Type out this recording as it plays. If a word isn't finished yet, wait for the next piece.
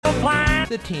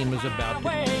the team is about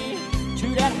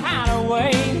to that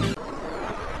hideaway.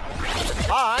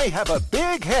 I have a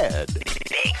big head.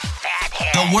 Big fat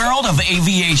head. The world of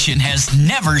aviation has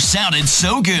never sounded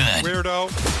so good.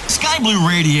 Weirdo. Sky Blue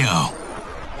Radio,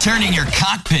 turning your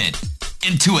cockpit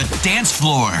into a dance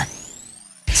floor.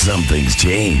 Something's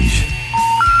changed.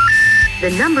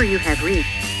 The number you have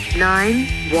reached,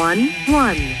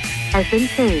 911, has been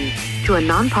changed to a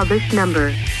non-published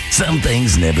number. Some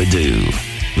things never do.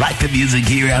 Like the music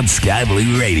here on Sky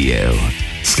Blue Radio.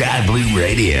 Sky Blue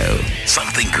Radio.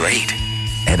 Something great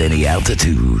at any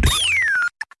altitude.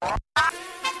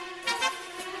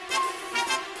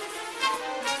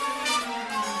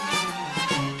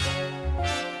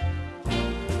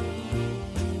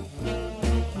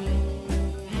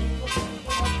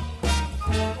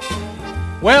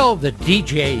 Well, the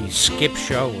DJ Skip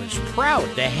Show is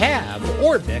proud to have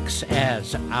Orbix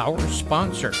as our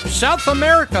sponsor. South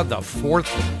America, the fourth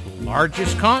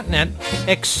largest continent,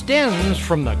 extends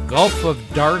from the Gulf of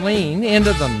Darwin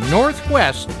into the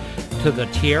northwest to the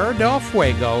Tierra del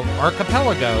Fuego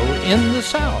archipelago in the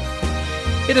south.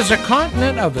 It is a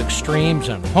continent of extremes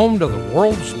and home to the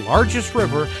world's largest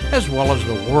river as well as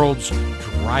the world's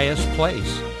driest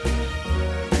place.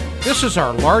 This is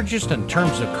our largest in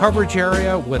terms of coverage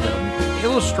area with an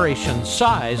illustration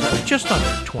size of just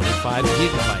under 25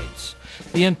 gigabytes.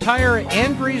 The entire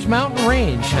Andes mountain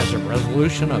range has a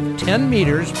resolution of 10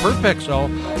 meters per pixel,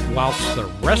 whilst the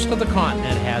rest of the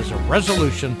continent has a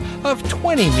resolution of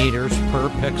 20 meters per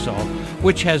pixel,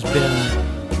 which has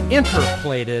been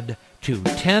interpolated to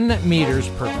 10 meters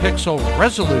per pixel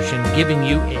resolution, giving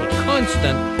you a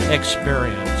constant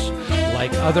experience.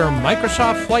 Like other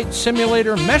Microsoft Flight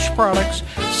Simulator mesh products,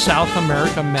 South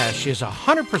America Mesh is a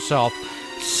 100%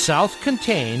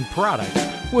 self-contained product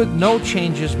with no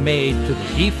changes made to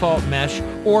the default mesh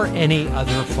or any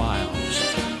other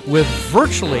files. With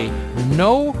virtually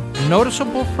no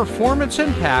noticeable performance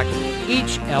impact,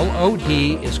 each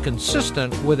LOD is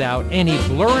consistent without any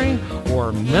blurring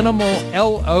or minimal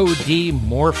LOD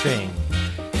morphing.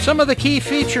 Some of the key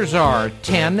features are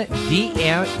 10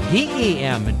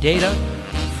 DEM data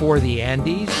for the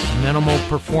Andes, minimal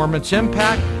performance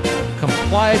impact,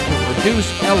 complied to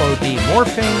reduce LOD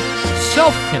morphing,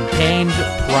 self-contained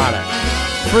product.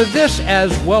 For this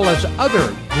as well as other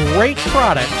great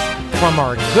products from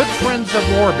our good friends of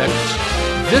Orbix,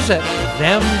 visit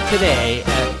them today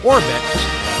at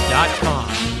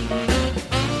Orbix.com.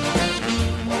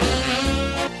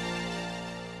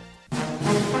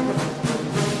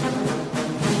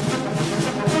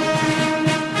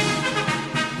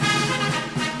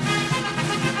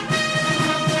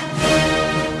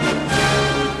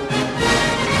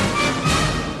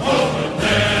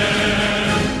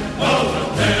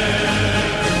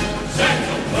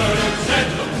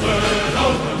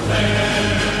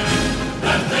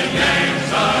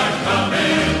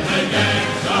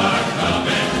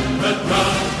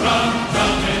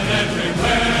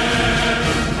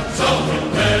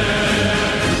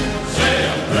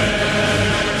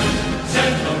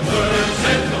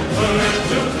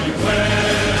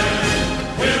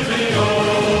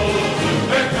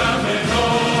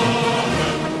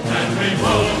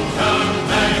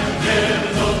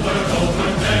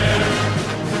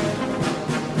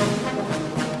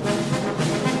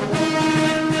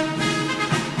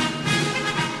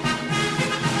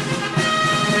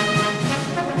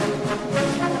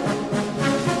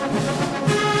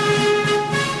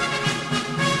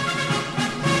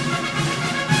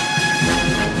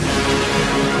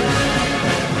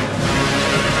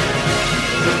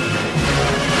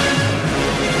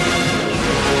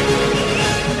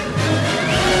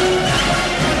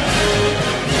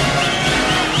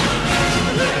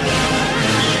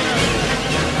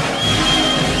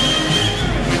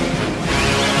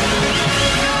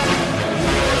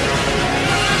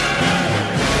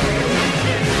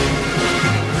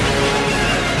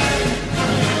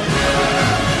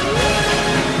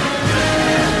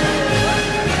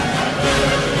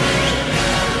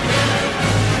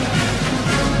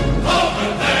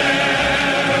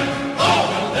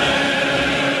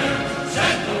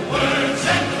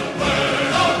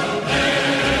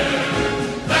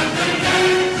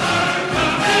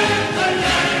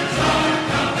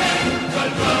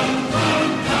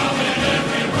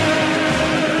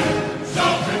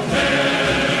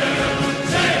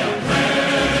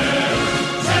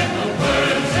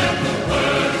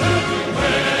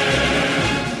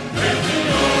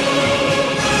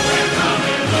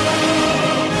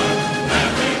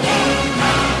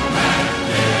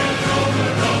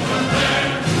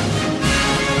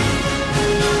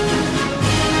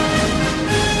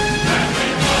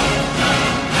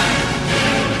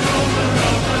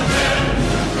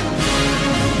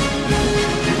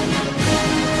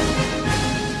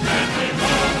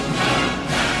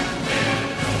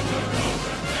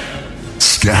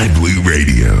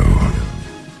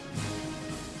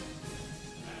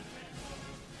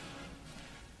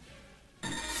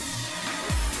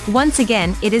 Once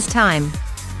again, it is time.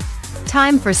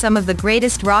 Time for some of the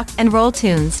greatest rock and roll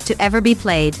tunes to ever be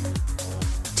played.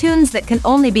 Tunes that can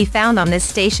only be found on this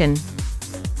station.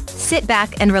 Sit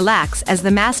back and relax as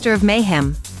the master of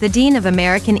mayhem, the dean of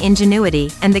American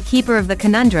ingenuity, and the keeper of the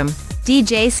conundrum,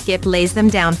 DJ Skip lays them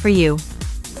down for you.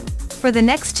 For the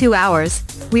next 2 hours,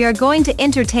 we are going to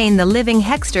entertain the living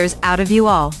hexters out of you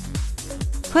all.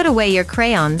 Put away your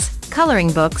crayons,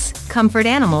 coloring books, comfort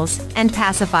animals, and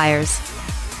pacifiers.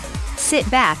 Sit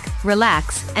back,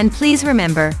 relax, and please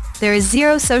remember, there is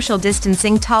zero social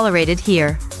distancing tolerated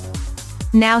here.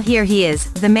 Now here he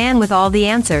is, the man with all the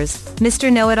answers,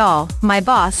 Mr. Know-It-All, my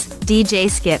boss, DJ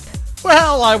Skip.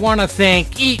 Well, I want to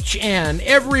thank each and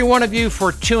every one of you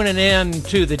for tuning in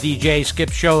to the DJ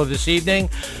Skip Show this evening.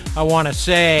 I want to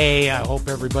say I hope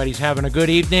everybody's having a good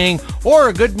evening or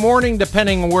a good morning,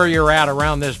 depending on where you're at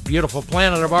around this beautiful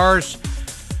planet of ours.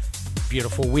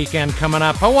 Beautiful weekend coming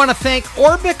up. I want to thank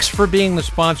Orbix for being the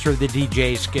sponsor of the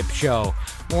DJ Skip Show.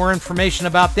 More information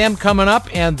about them coming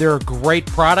up and their great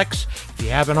products. If you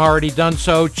haven't already done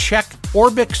so, check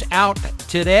Orbix out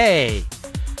today.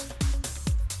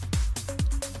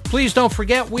 Please don't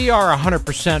forget, we are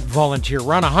 100% volunteer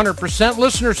run, 100%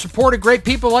 listener supported, great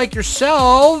people like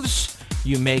yourselves.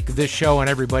 You make this show and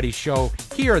everybody's show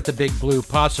here at the Big Blue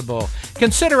possible.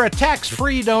 Consider a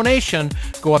tax-free donation.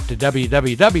 Go up to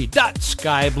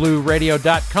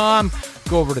www.skyblueradio.com.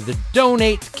 Go over to the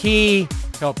donate key.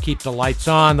 Help keep the lights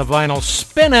on, the vinyl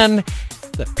spinning,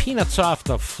 the peanuts off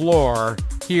the floor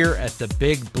here at the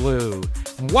Big Blue.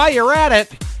 And while you're at it,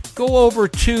 go over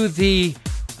to the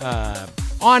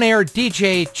on-air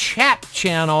DJ chat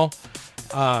channel.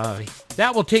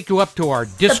 That will take you up to our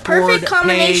Discord The perfect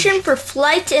combination page. for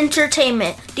flight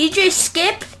entertainment. DJ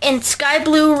Skip and Sky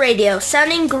Blue Radio,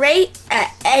 sounding great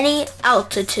at any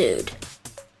altitude.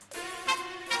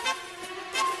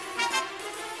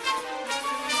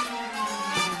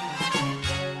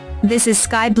 This is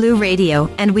Sky Blue Radio,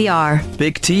 and we are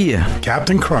Big T,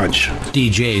 Captain Crunch,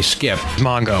 DJ Skip,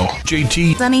 Mongo,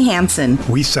 JT, Sunny Hansen.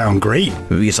 We sound great.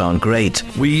 We sound great.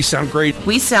 We sound great.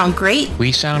 We sound great.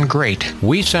 We sound great.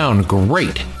 We sound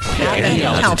great at any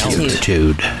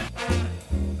altitude.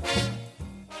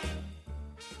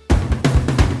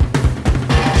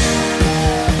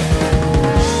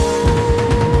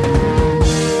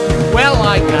 Well,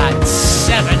 I got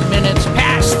 7 minutes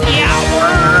past the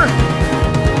hour.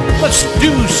 Let's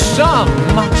do some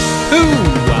Who,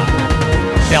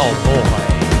 Bellboy.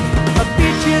 A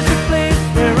beach is a place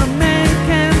where a man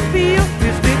can feel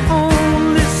he's the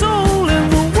only soul in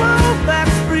the world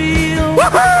that's real.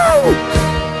 Woohoo!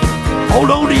 Hold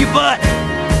on to your butt.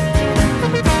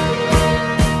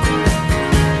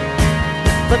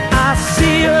 But I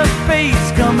see her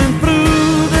face coming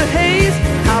through the haze.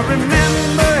 I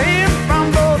remember him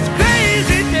from those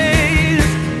crazy days.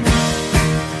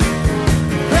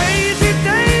 Crazy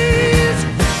days.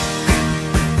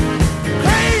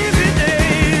 Crazy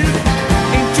days.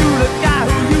 Ain't you the guy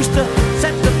who used to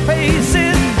set the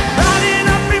paces, running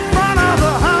up in front of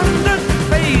 100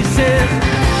 faces?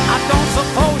 I don't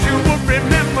suppose you would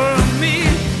remember me,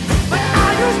 but I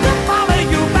used to follow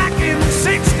you back in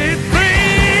 '63.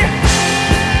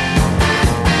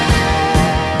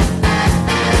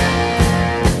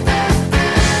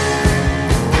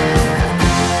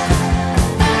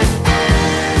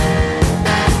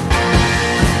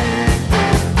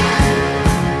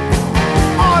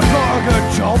 I've got a good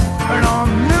job and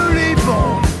I'm newly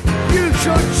born. You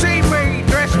should see me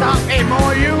dressed up in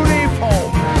my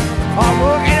uniform. I'm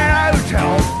working in a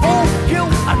hotel, all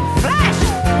gilt and flash.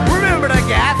 Remember the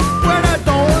gaff when the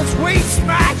doors we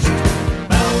smashed?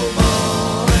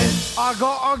 Bellboy, I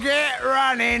gotta get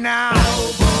running now.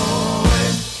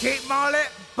 Bellboy, keep my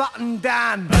lip buttoned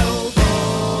down.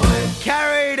 Bellboy,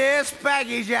 carry this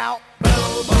baggage out.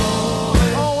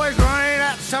 Bellboy, always running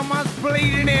at someone's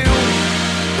bleeding ill.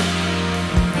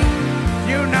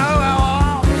 You know how I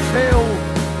feel.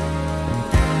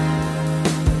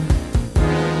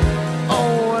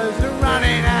 Always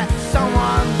running at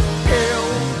someone's ill.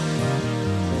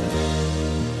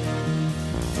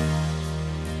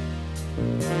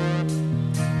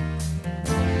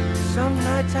 Some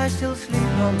nights I still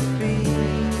sleep on the beach.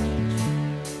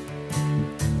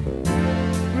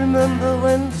 Remember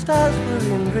when stars were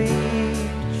in reach.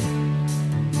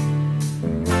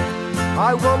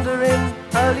 I wander in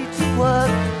early to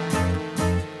work.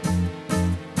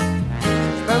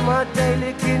 Spend my day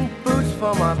licking boots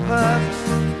for my perks.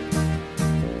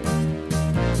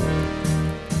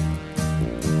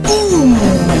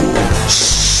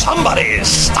 Somebody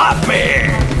stop me!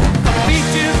 A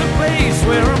beach is a place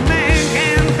where a man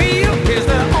can feel he's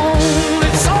the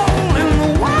only soul in the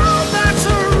world.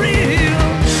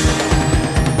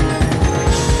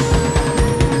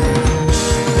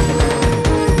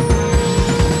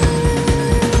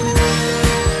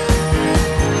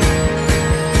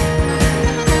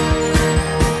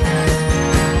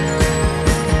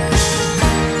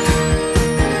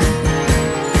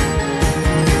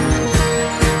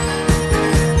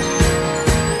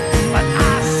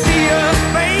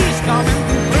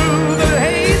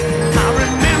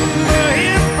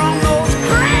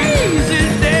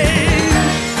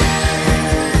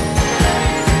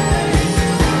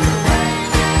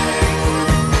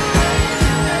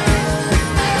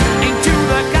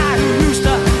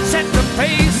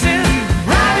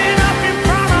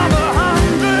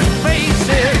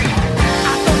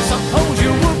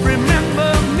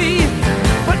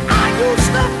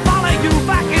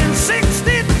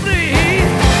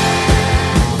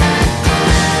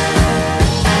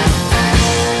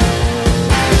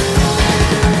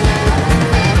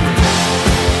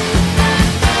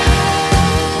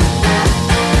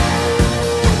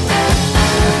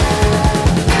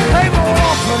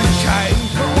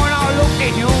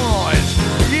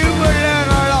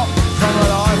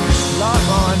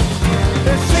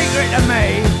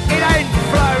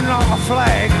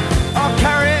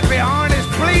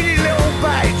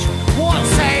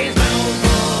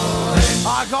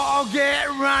 I gotta get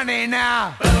running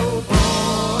now.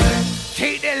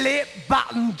 Keep the lip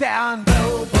button down.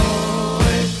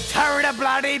 Turn the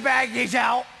bloody baggage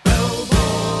out.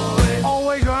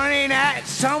 Always running at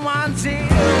someone's ear.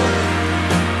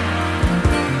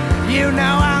 You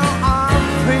know how I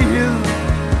feel.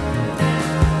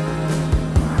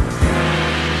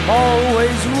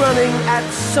 Always running at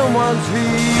someone's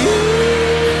ear.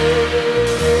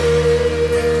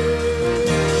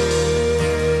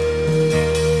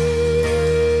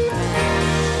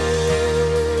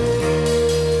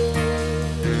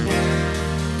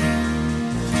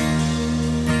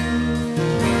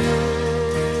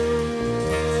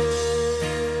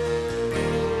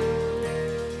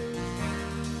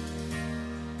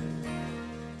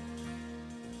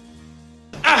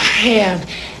 Have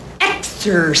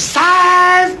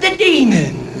exorcised the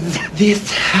demons.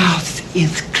 This house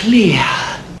is clear.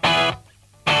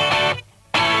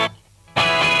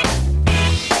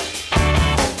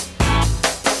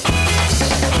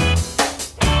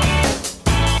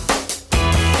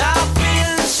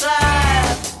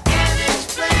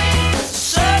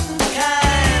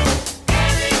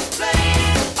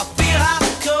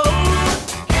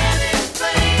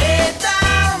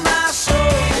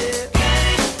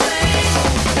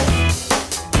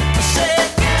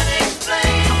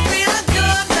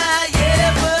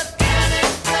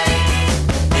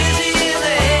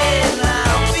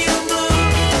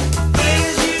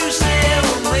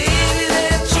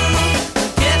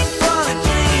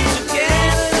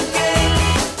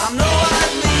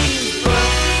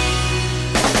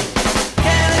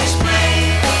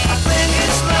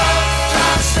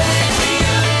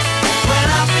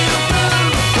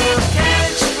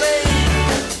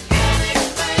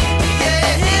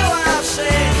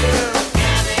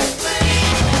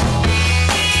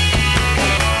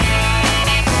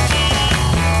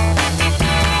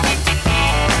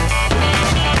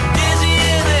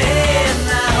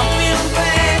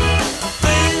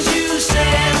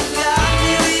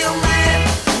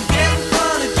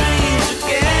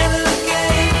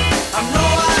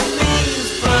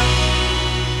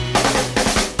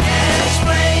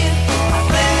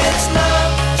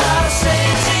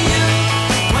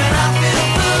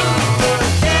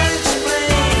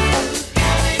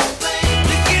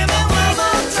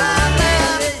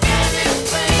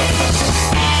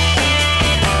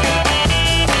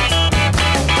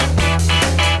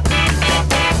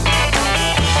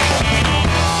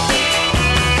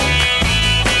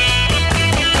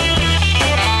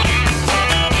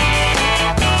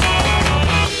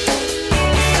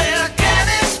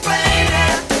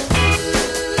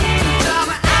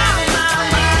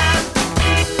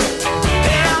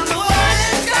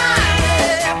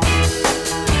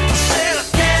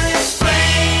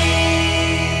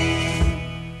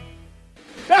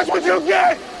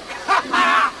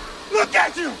 Look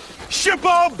at you! Ship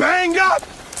all banged up!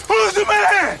 Who's the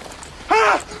man?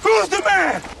 Huh? Who's the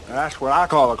man? That's what I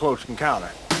call a close encounter.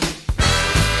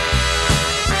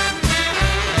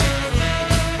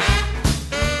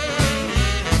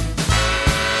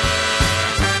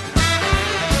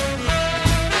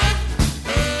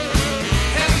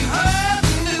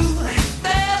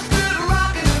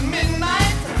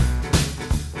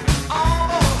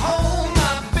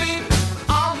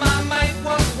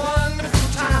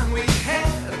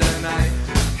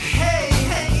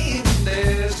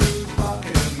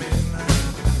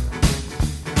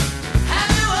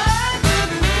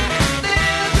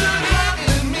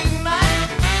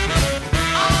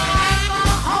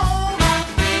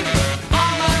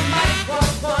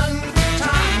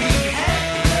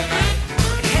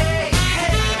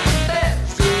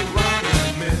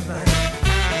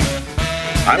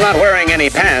 I'm not wearing any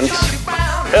pants.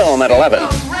 Film at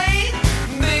 11.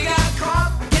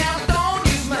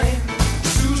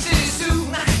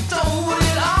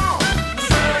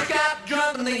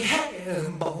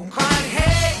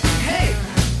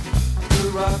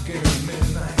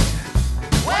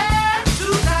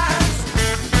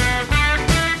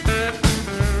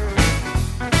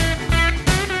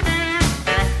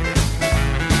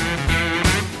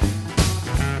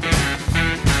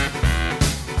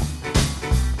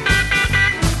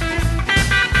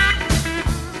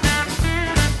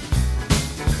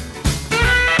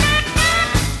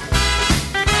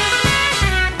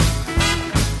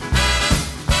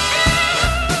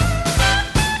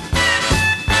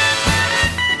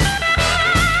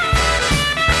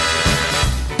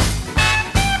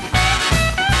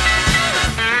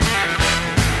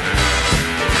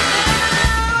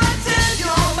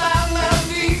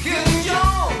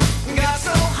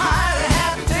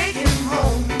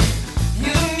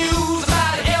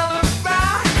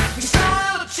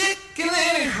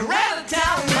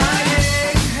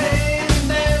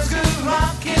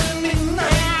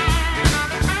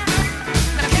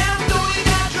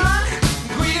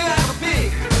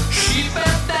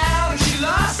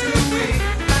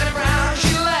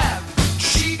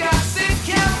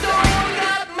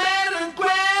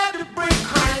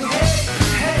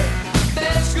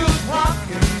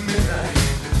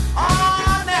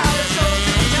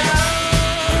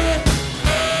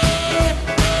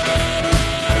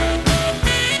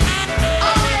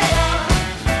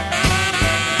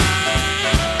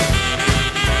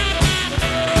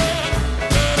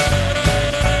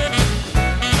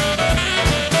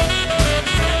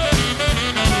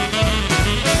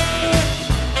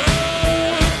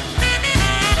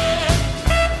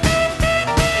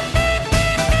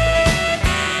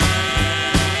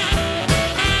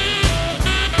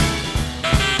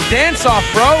 dance off,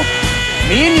 bro.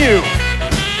 Me and you.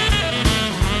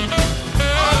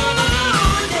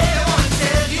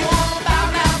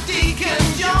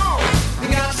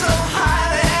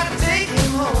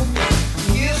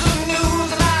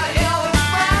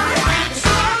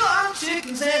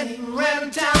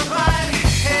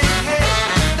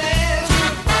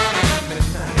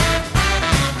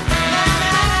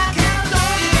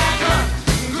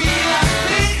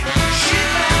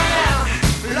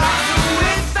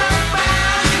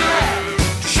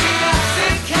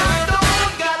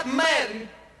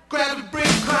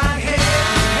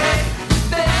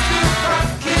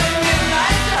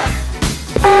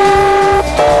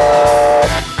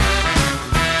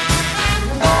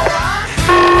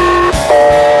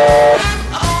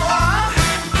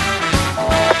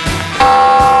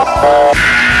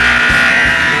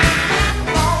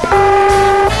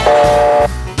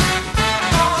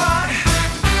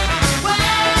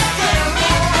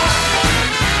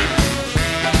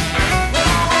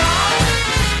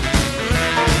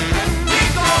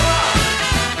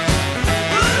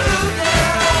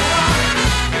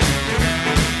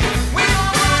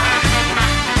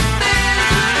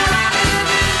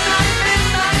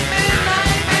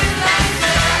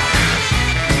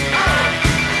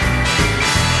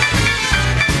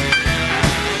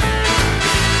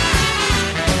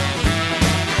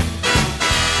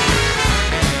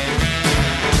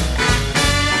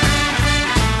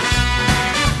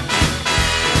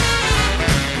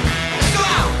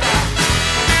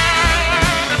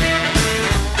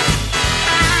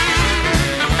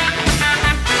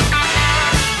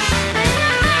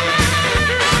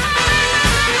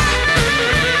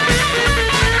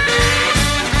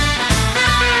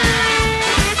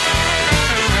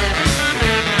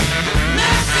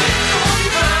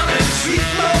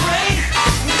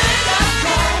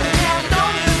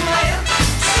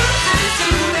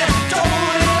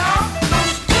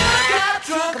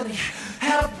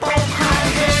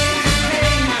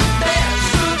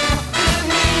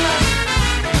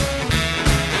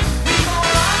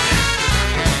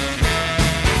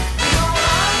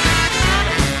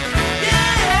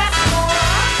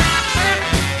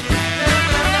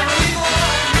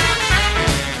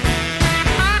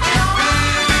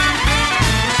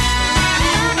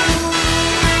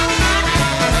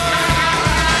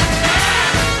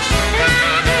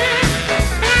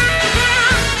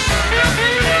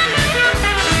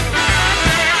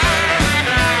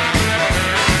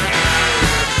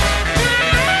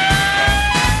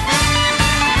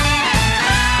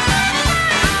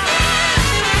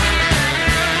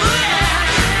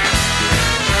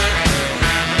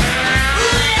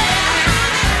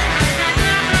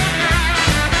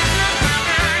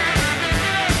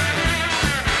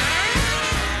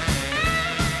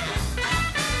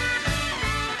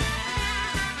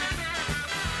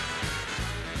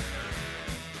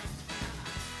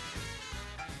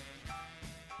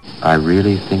 I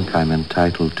really think I'm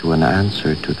entitled to an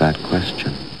answer to that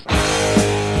question.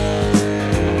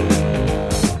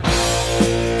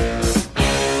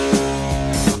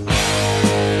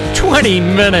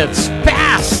 Minutes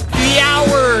past the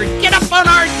hour. Get up on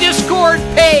our Discord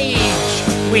page.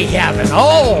 We having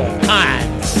all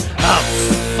kinds of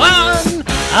fun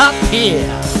up here.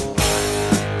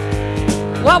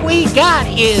 What we got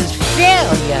is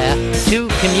failure to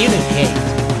communicate.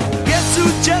 Guess who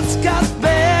just got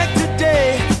back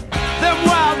today? Them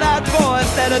wild-eyed boys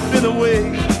that had been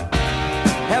away.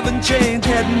 Haven't changed,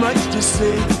 had much to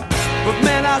say. But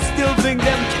man, I still think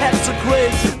them cats are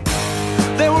crazy.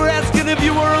 They were asking if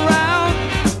you were around,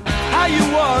 how you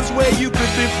was, where you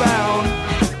could be found.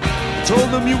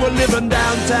 Told them you were living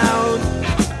downtown,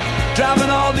 driving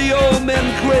all the old men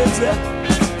crazy.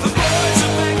 The boys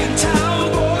are back in town,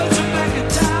 boys are back in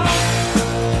town.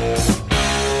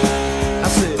 I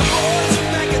said, the boys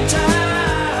are back in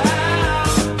town,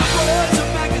 the boys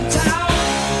are back in town.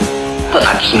 But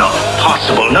that's not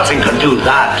possible, nothing can do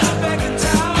that.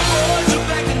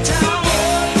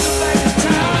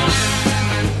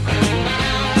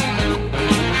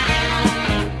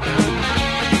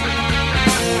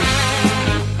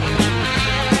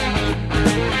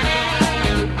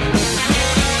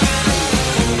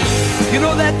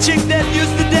 That chick that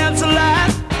used to dance a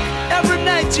lot, every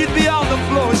night she'd be on the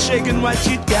floor shaking what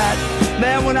she'd got.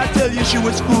 Man, when I tell you she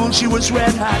was cool, she was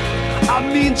red hot. I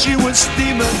mean, she was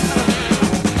steaming.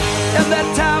 And that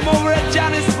time over at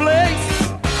Johnny's place,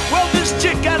 well, this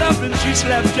chick got up and she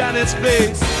slapped Johnny's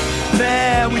face.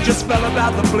 Man, we just fell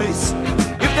about the place.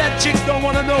 If that chick don't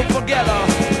wanna know, forget her.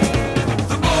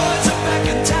 The boys are back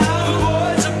in town, the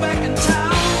boys are back in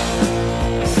town.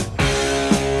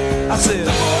 I said,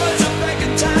 the boys are back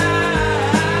in town.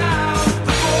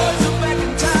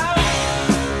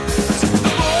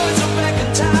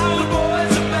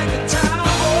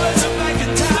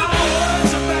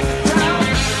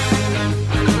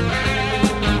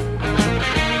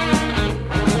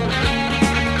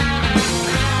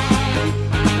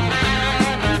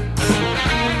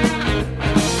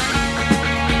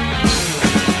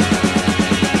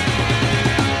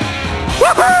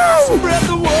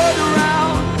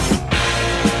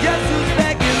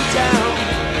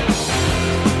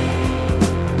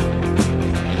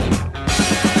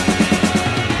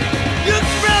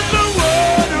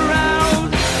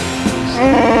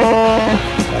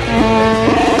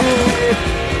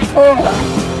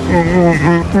 Friday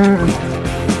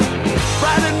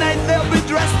night they'll be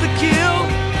dressed to kill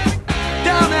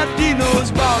down at Dino's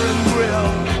Bar and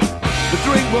Grill. The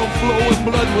drink will flow and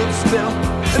blood will spill,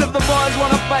 and if the boys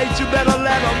wanna fight, you better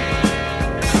let them.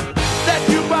 That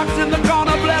jukebox in the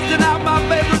corner blasting out my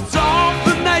favorite song.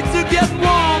 The nights are getting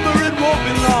warmer, it won't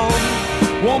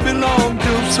be long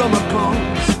till summer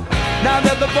comes. Now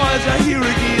that the boys are here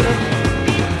again,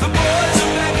 the boys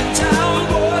are back in town,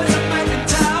 boys are back in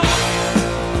town.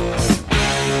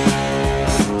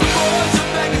 The boys are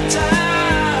back in town,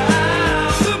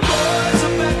 the boys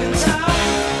are back in town.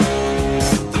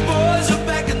 The boys are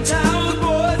back in town, the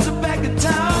boys are back in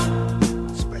town.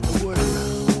 Spread the word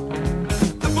around.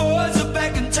 The boys are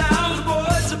back in town, the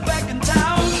boys are back in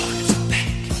town.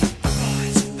 The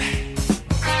boys are back, the boys are back.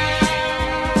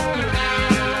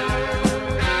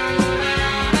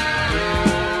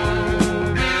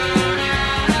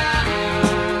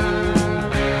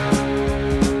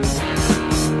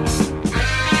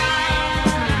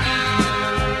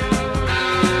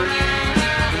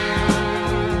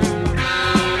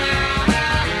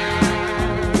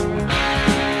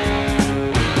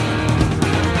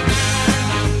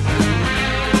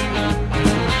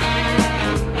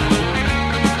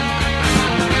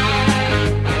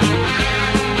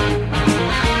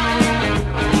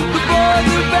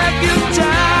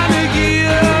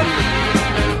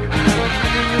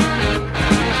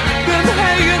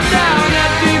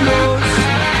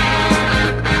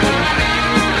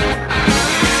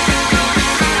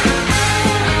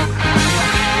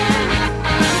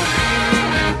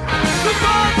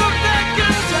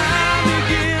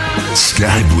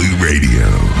 Sky Blue Radio.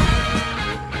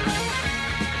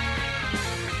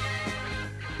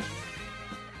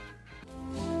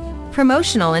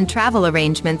 Promotional and travel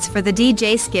arrangements for the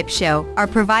DJ Skip Show are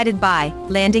provided by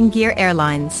Landing Gear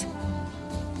Airlines,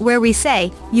 where we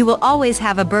say you will always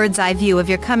have a bird's eye view of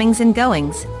your comings and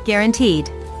goings,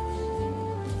 guaranteed.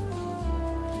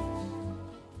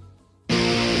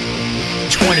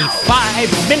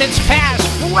 Minutes past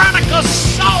Veronica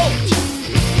Salt.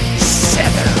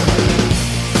 7.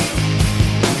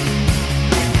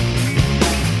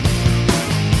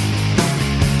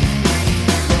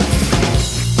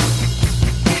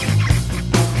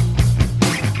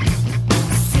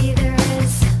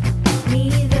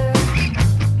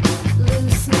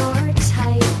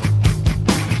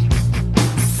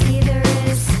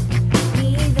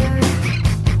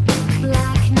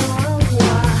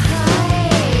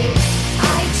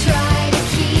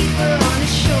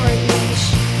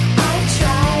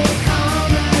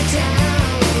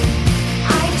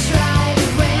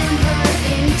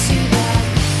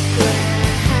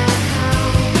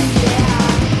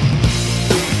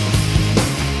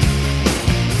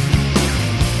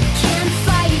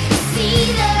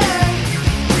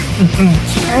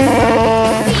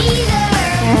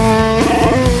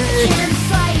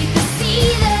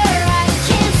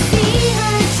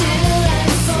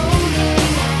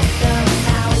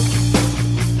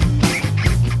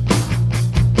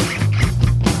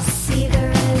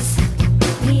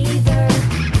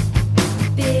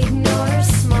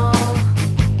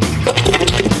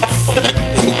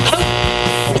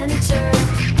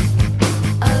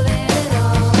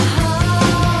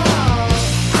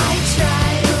 I try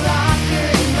to rock her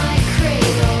in my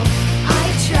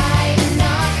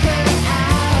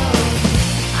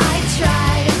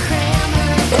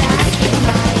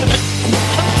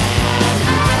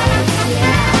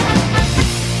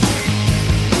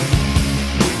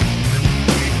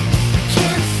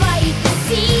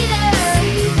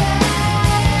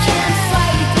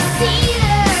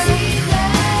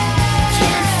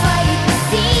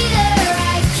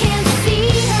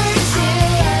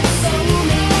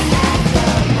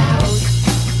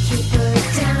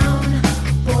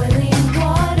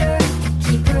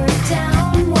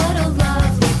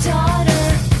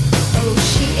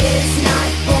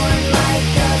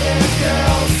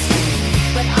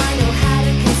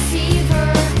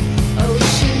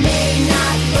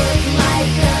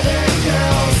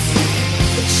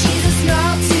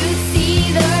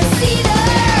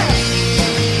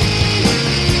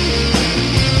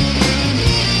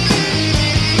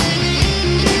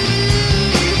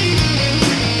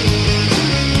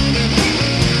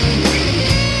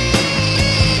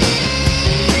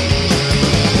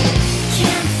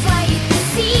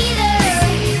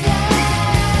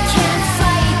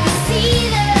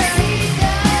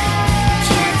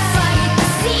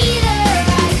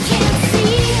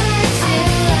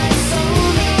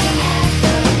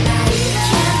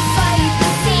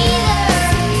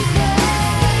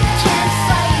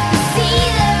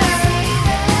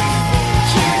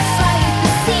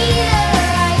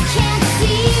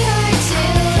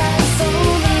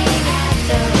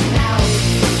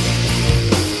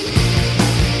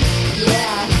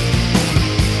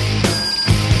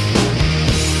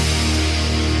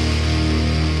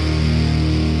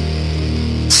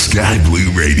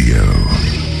Radio.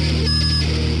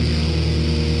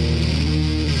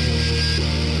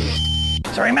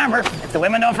 So remember, if the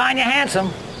women don't find you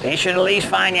handsome, they should at least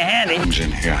find you handy. Comes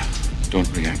in here.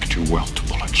 Don't react too well to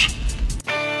bullets.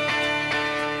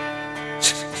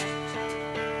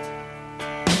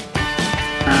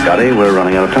 Scotty, we're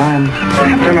running out of time.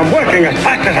 Captain, I'm working as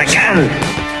fast as I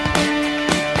can.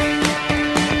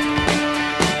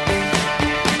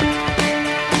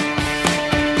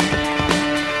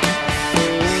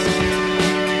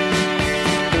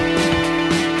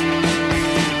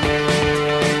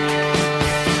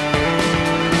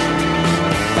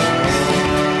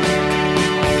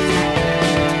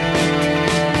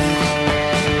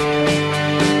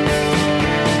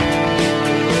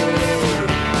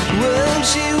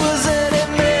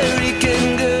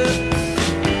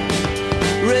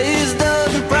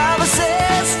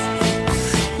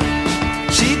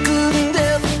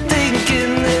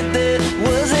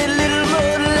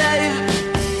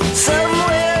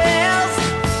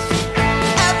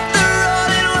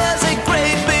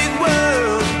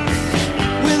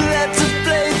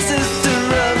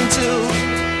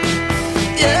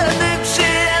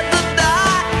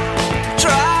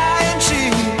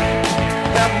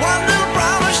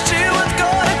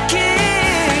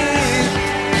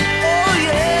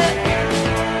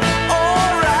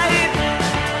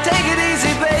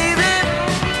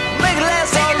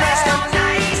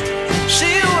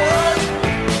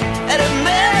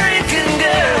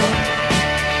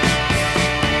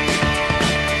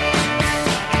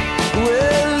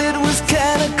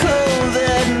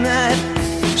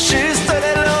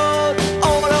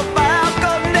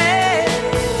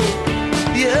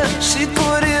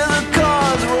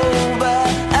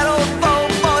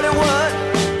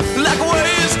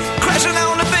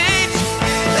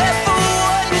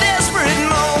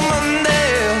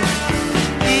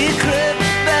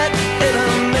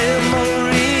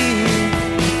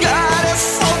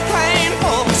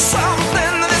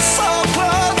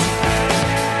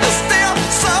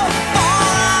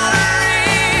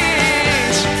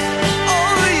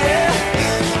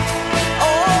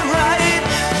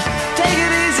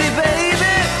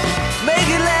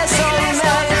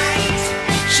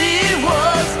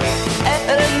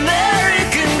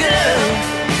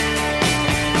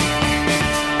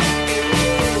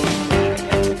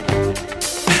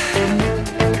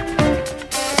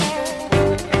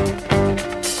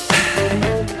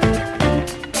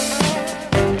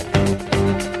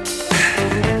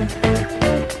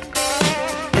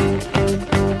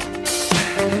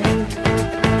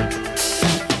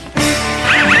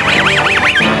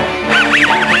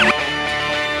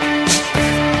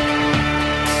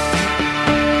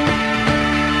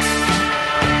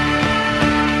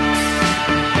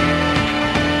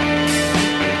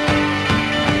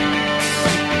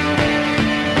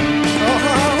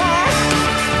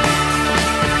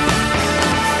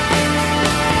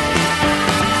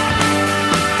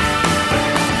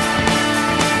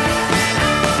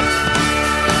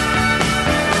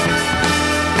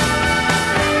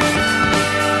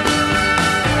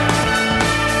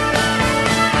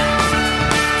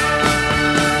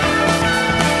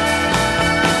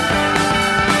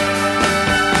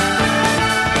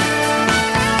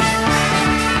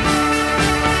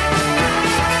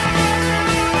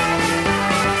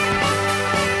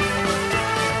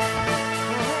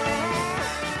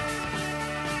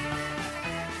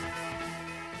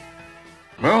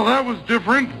 Well, that was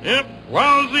different. Yep,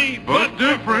 lousy, but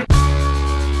different.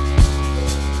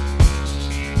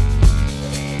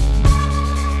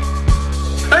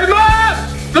 Hey, Mom!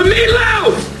 The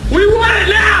meatloaf! We want it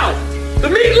now! The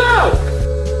meatloaf!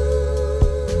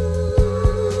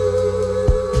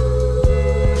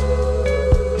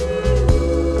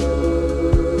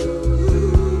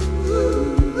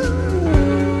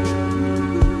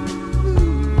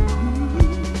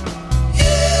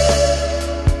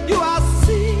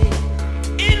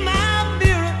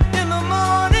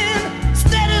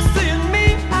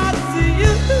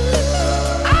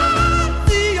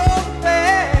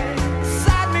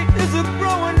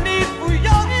 Growing need for you.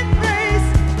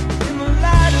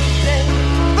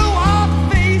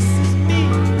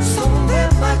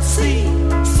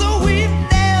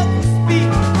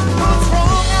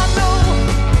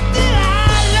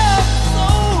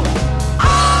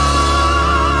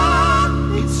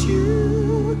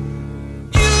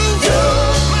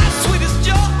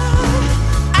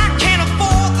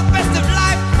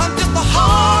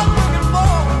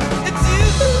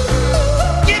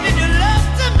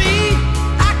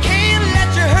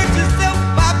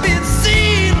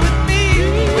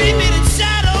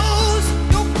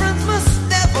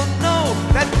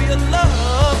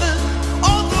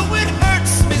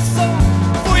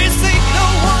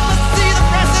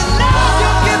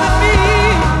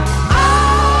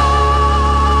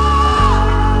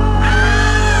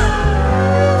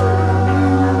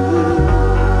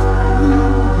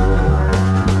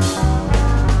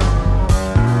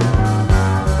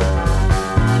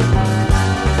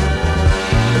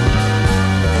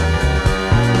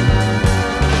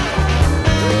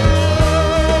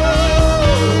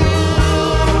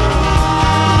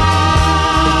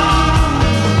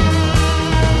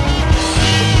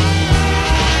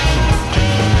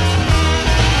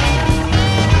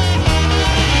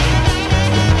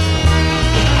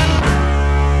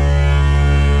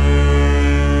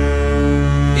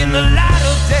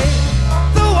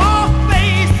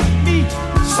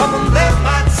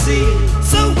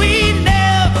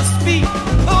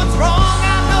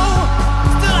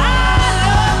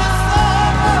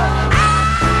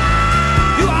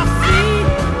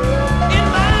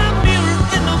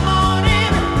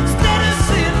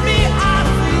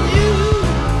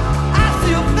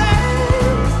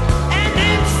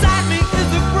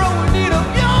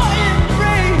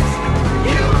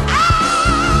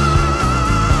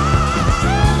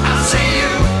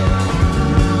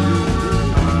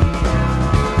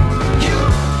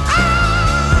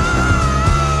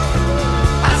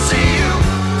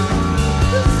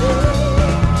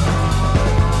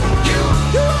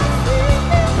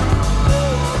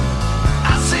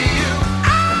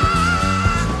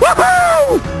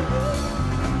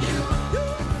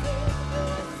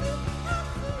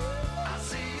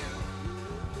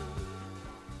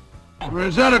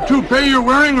 Is that a toupee you're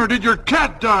wearing, or did your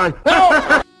cat die?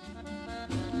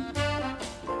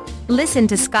 Listen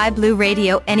to Sky Blue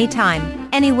Radio anytime,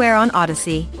 anywhere on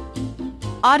Odyssey.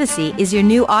 Odyssey is your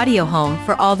new audio home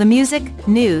for all the music,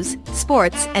 news,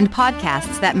 sports, and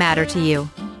podcasts that matter to you.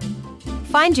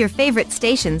 Find your favorite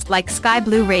stations like Sky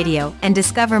Blue Radio and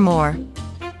discover more.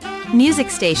 Music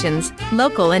stations,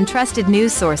 local and trusted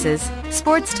news sources,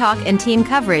 sports talk and team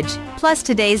coverage, plus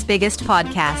today's biggest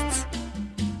podcasts.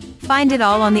 Find it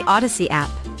all on the Odyssey app.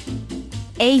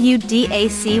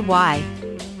 AUDACY.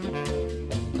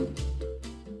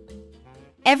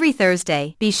 Every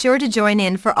Thursday, be sure to join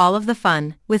in for all of the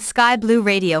fun with Sky Blue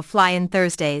Radio Fly-In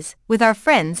Thursdays with our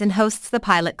friends and hosts the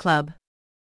Pilot Club.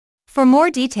 For more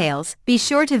details, be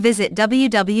sure to visit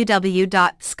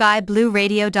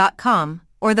www.skyblueradio.com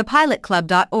or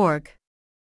thepilotclub.org.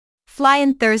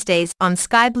 Fly-In Thursdays on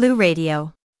Sky Blue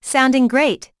Radio. Sounding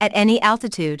great at any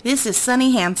altitude. This is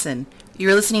Sunny Hansen.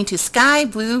 You're listening to Sky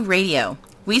Blue Radio.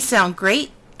 We sound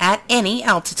great at any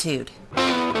altitude.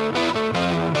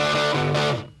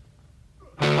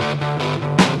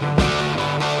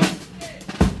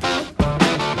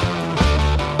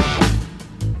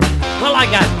 Well, I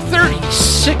got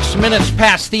 36 minutes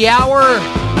past the hour.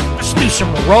 Let's do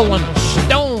some Rolling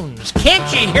Stones. Can't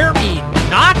you hear me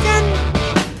knocking?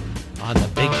 On the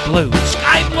Big Blue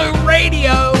Sky Blue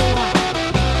Radio.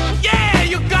 Yeah,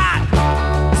 you got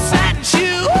satin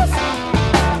shoes.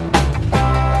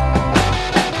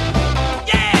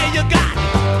 Yeah, you got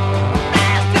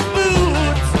nasty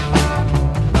boots.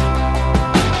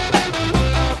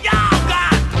 Y'all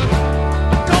got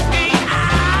cocaine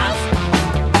eyes.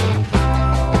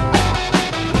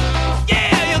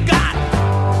 Yeah, you got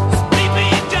sleepy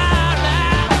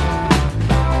darling.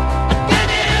 Can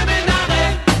you hear me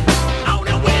knocking on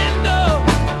the window?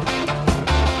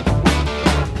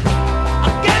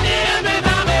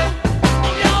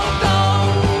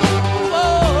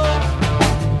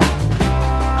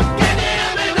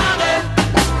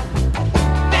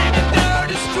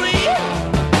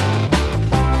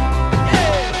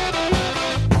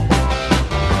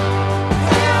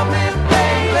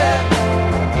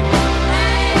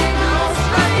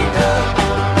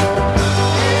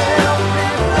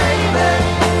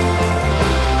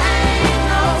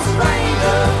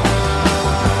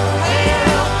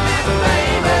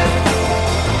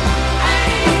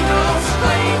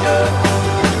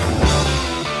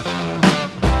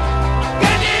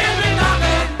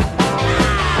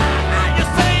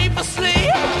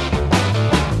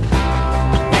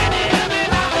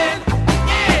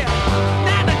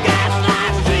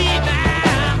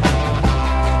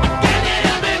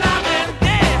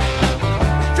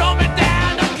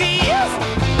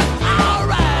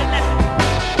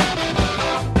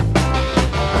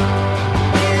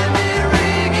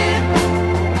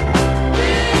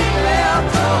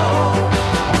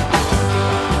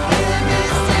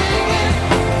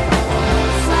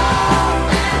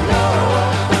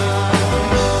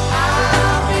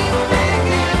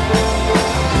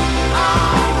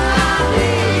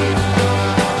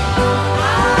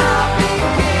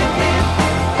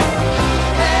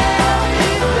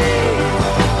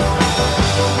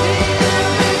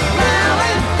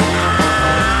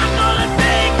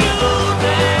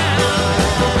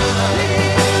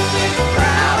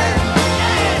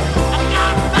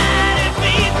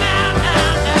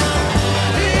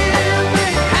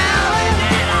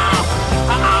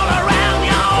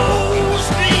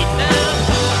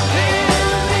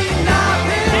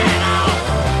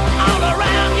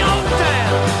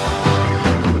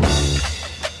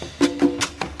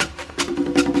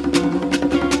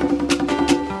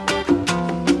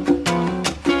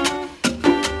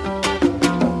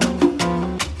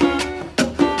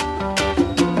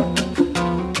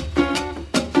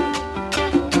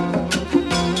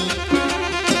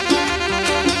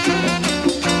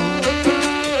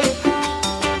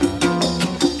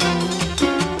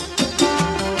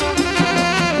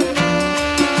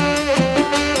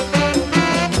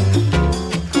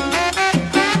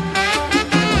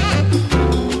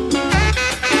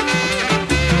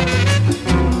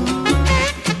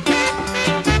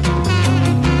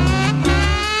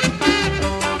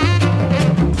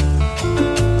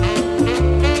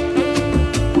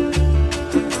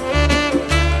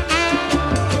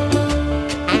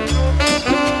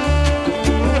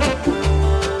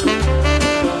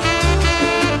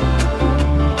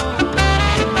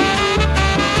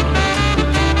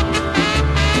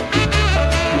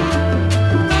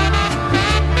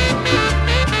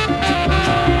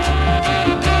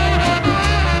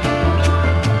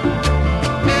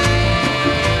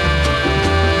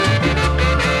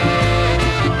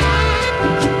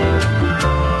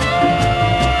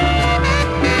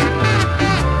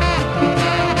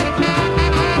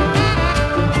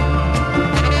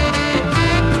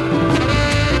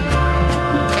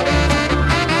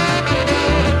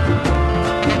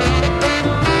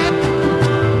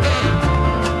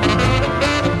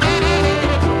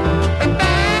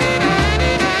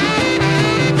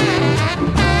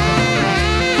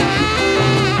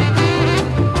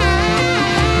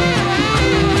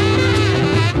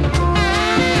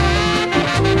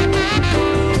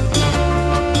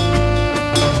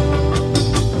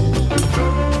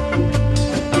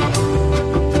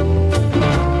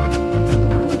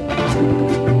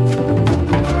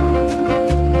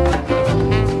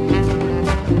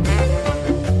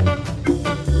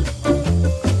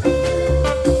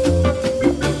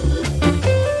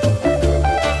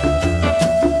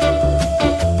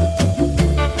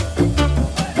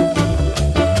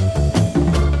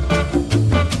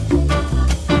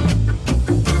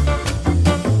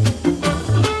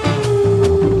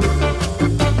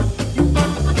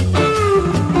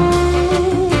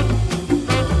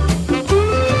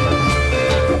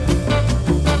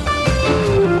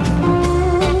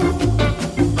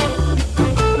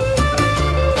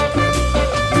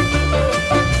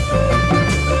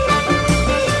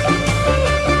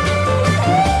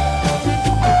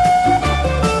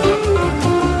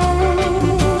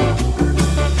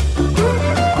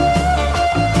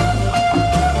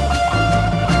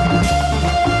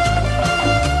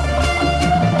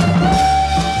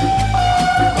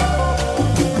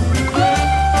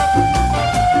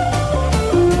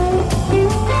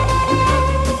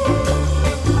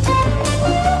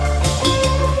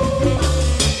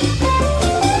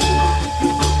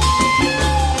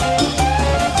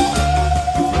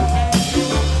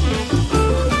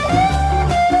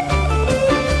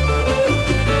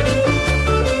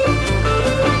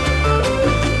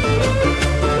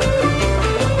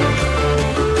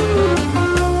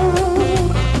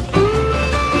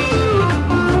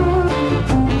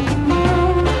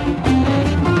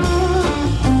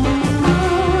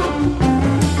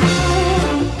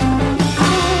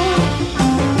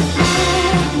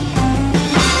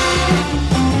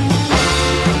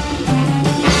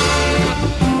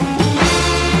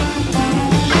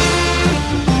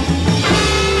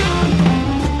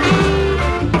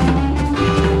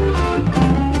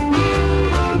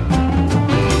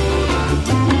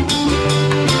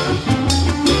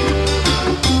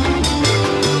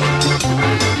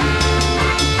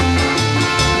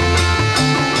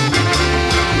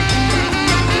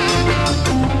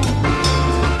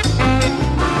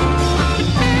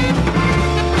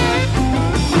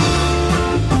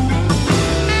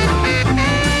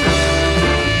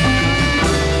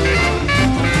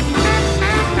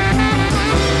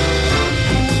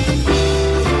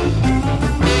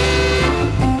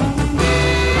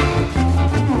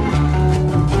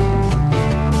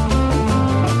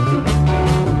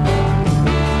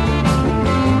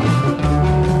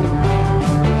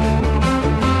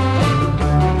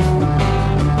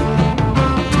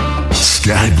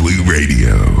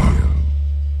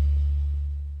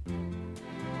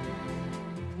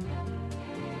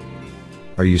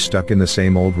 Are you stuck in the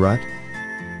same old rut?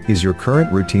 Is your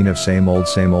current routine of same old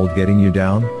getting you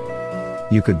down?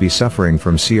 You could be suffering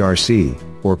from CRC,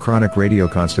 or chronic radio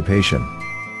constipation.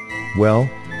 Well,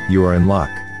 you are in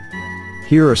luck.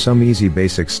 Here are some easy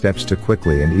basic steps to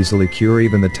quickly and easily cure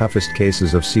even the toughest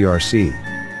cases of CRC.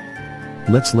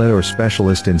 Let's let our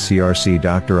specialist in CRC,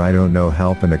 Dr. I Don't Know,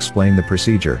 help and explain the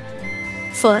procedure.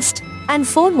 First and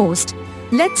foremost,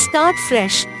 let's start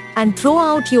fresh and throw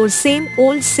out your same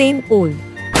old.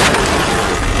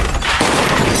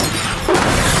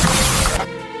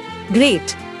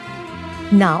 Great.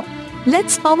 Now,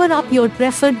 let's power up your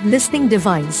preferred listening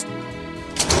device.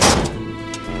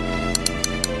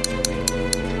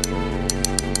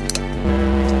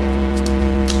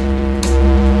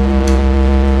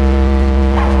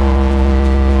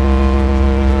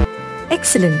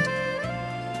 Excellent.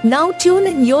 Now tune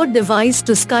in your device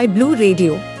to Sky Blue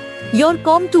Radio. Your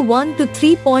COM to 1 to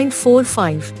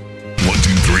 3.45.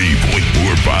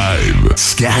 123.45.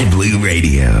 Sky Blue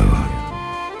Radio.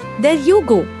 There you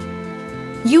go.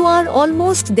 You are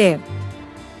almost there.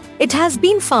 It has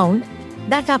been found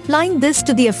that applying this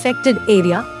to the affected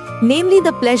area, namely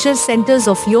the pleasure centers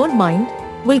of your mind,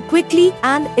 will quickly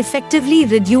and effectively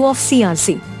rid you of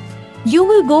CRC. You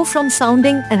will go from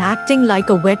sounding and acting like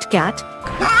a wet cat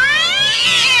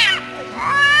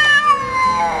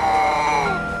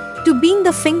to being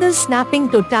the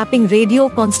finger-snapping, toe-tapping, radio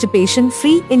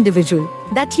constipation-free individual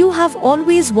that you have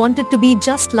always wanted to be,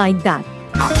 just like that.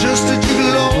 I'm just a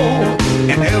gigolo,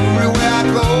 and everywhere I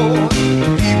go,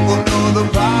 people know the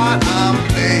part I'm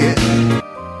playing.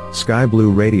 Sky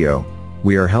Blue Radio,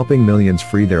 we are helping millions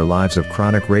free their lives of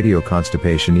chronic radio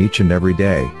constipation each and every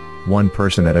day, one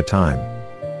person at a time.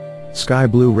 Sky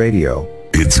Blue Radio.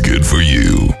 It's good for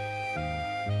you.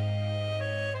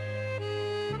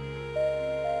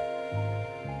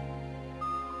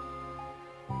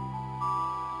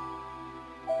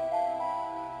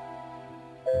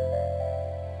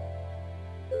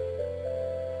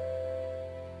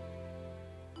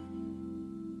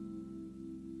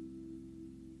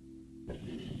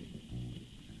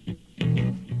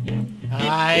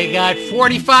 I got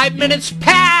 45 minutes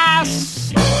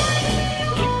pass!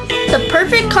 The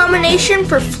perfect combination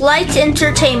for flight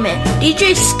entertainment.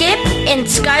 DJ Skip and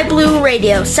Sky Blue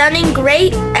Radio, sounding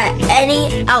great at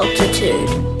any altitude.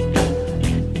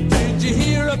 Did you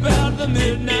hear about the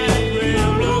midnight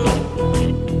railroad?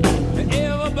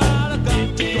 Everybody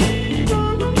got to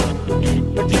go.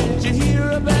 Did you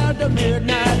hear about the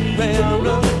midnight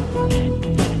railroad?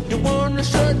 The one that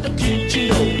shut the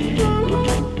kitchen door.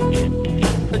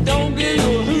 Don't give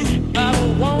you a hoot, I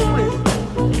don't want it.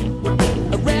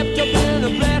 Wrapped up in a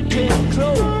black cat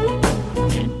cloak.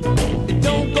 It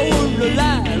don't go in the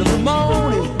light of the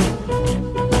morning.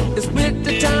 It's with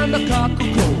the time the cock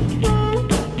will crow.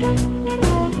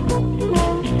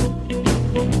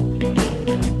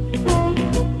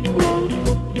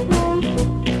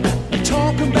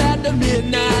 Talking about the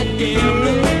midnight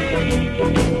gambler,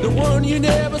 the one you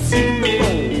never seen before.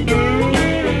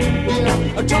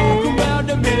 Talking about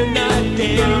the midnight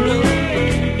gambler.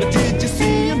 Did you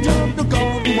see him jump the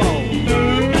garden wall?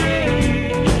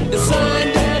 The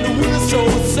sign down the whistle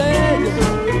sang.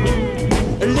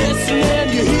 Listen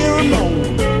and you hear him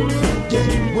moan.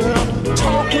 Yeah, well,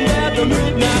 talking about the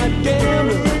midnight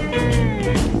gambler.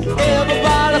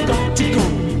 Everybody got to go.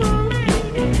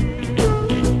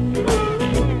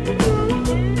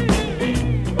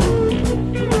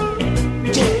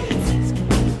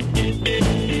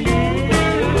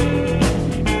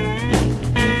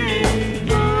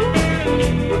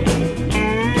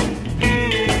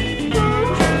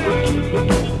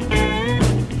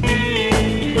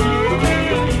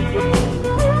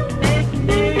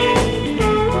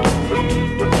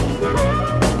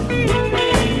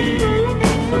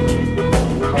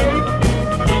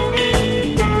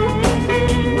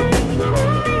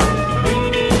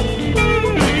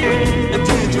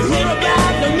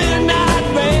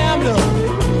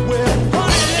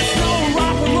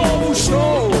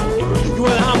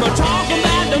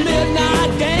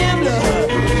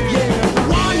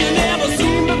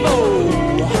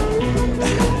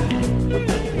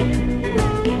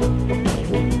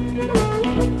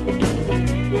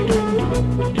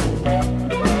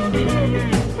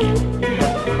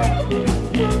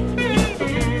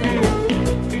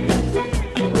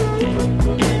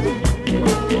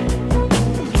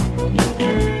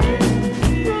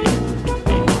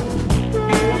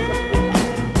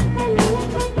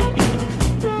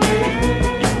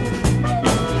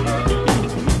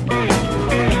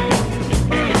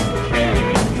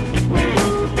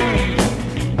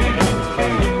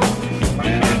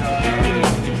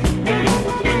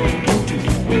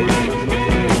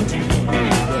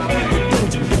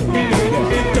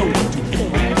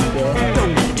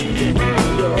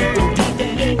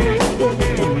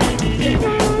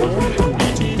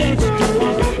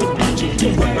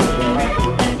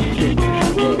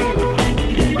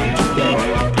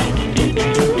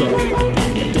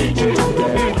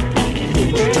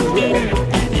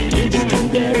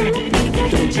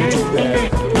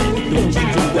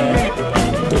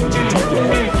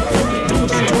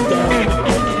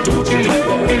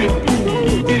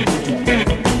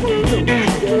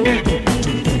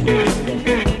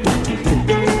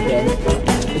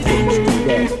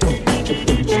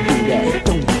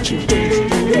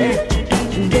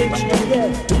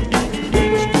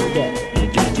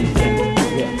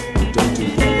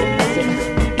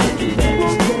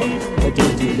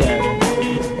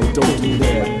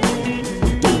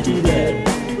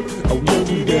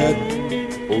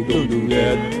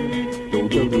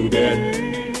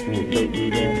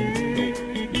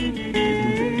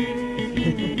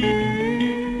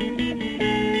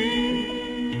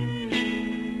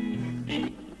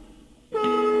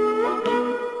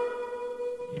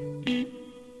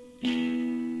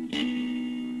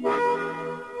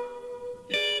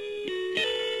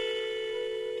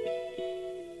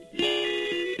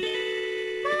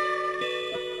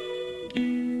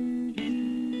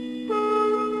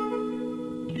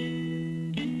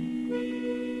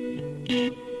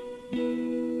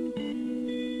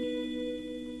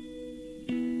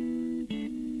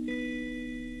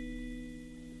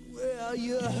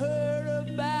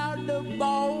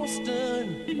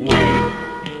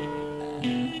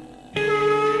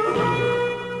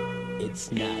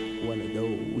 it's not one of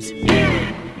those.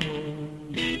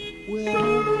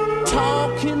 We're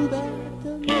talking about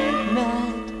the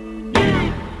midnight,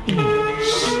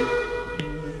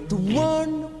 the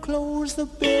one who closed the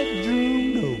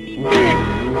bedroom door.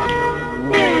 I'm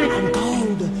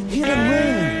called the hit and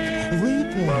run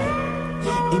reaper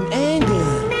in anger,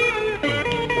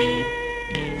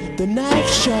 the knife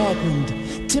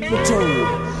sharpened tiptoe,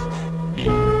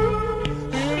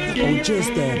 or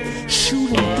just a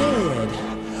shoot 'em dead,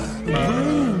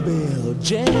 brain bell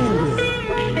jangle.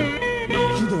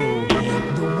 You know,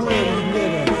 the word I've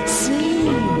never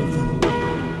seen before.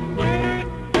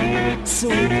 So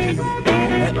if you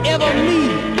ever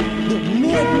meet the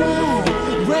midnight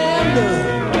rambler,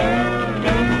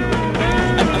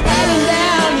 riding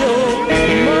down your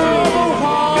marble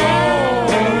hall,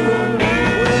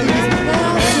 where he's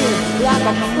bouncing like a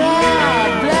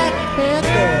proud Black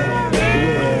Panther,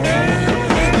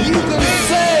 you can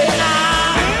say, I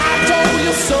told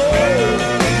you so.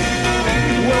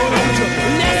 Well, don't you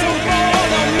listen for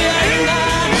the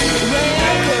midnight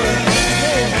rambler.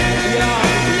 Hey, y'all,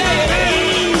 play it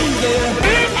easy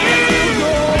as you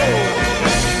go.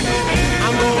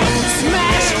 I'm gonna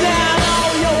smash down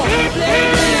all your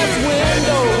playlist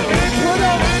windows. Put a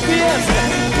fist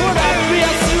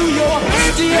through your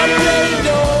steel plate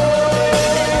door.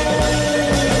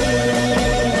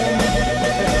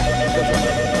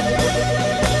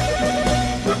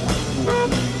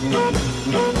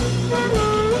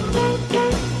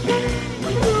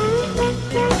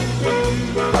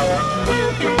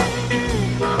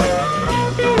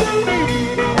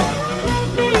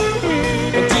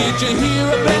 Did you hear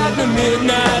about the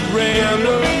midnight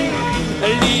rambler?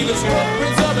 Leave his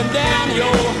footprints up and down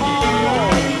your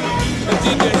hall.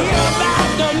 Did you hear about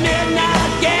the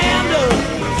midnight gambler?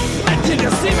 Did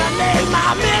you see my name, my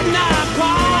midnight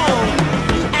call?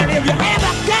 And if you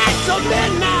ever catch a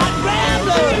midnight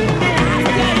rambler, I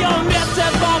tell your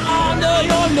missus from under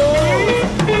your nose.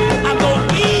 I'm going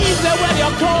easy with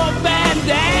your cold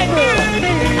bandana.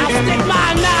 I'll stick my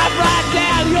knife right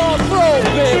down your throat,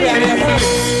 baby, and it hurts.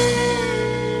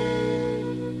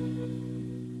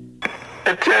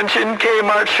 Attention,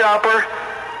 Kmart shopper.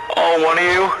 All one of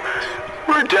you.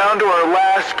 We're down to our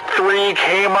last 3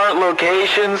 Kmart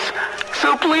locations,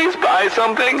 so please buy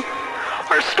something.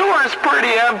 Our store is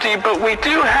pretty empty, but we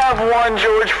do have one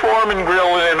George Foreman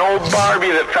grill and an old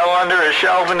Barbie that fell under a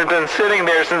shelf and has been sitting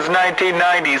there since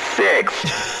 1996.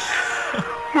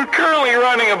 We're currently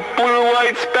running a blue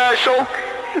light special.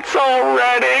 It's all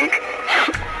red ink.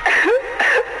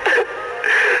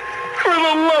 For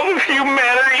the love of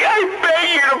humanity, I beg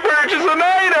you to purchase an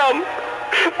item.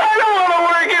 I don't want to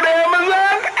work at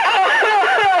Amazon.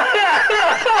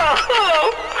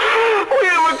 We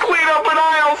have a clean up in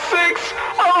aisle 6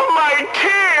 of my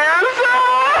tears.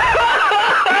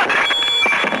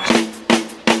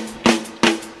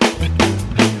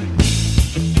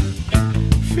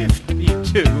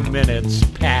 52 minutes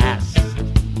past.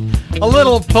 A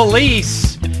little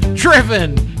Police,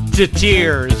 driven to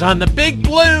tears on the Big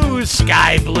Blue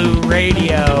Sky Blue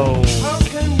Radio. How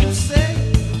can you say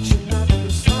that you're not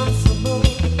responsible?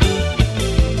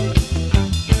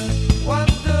 What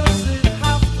does it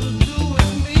have to do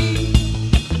with me?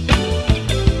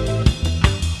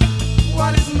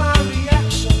 What is my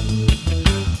reaction?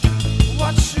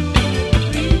 What should it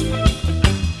be?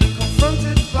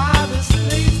 Confronted by this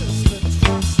latest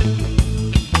atrocity,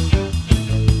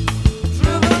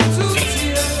 driven to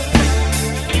tears,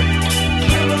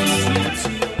 driven to tears.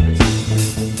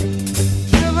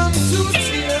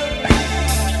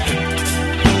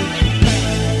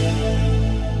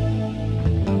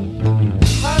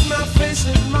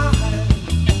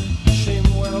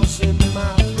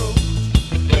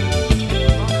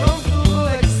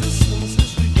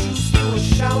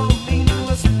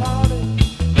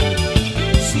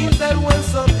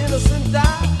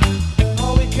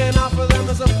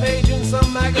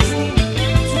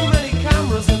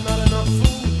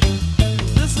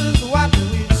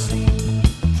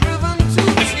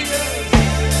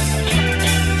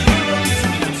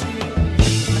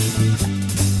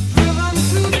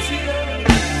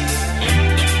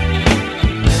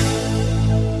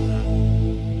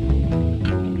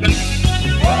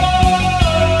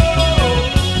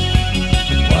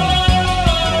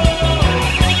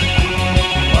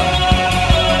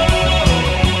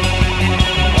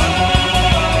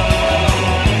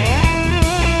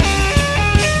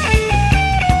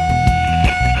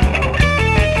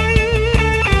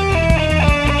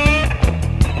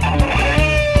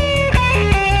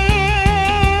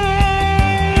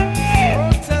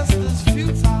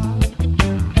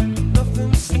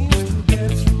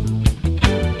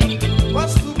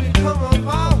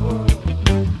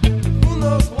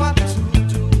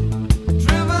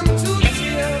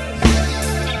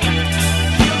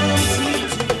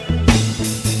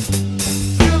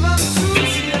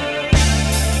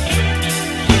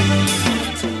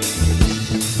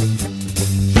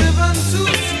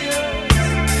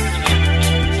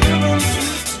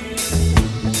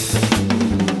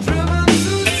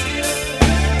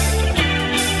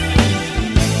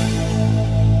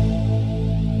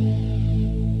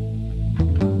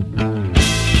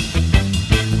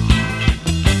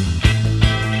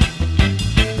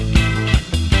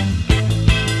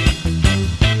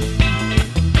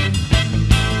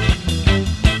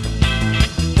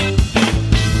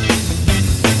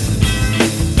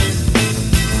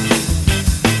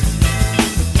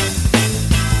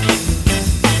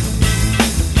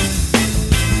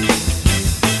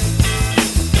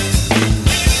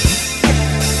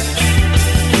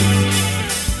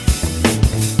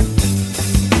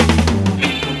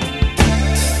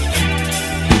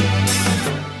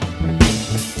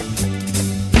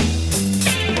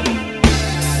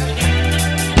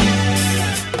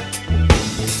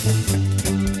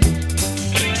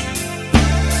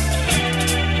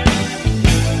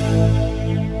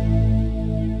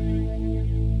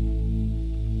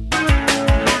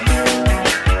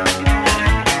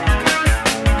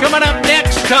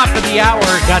 the hour,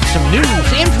 got some news,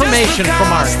 information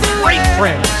from our great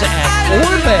friends at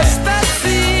Orbit.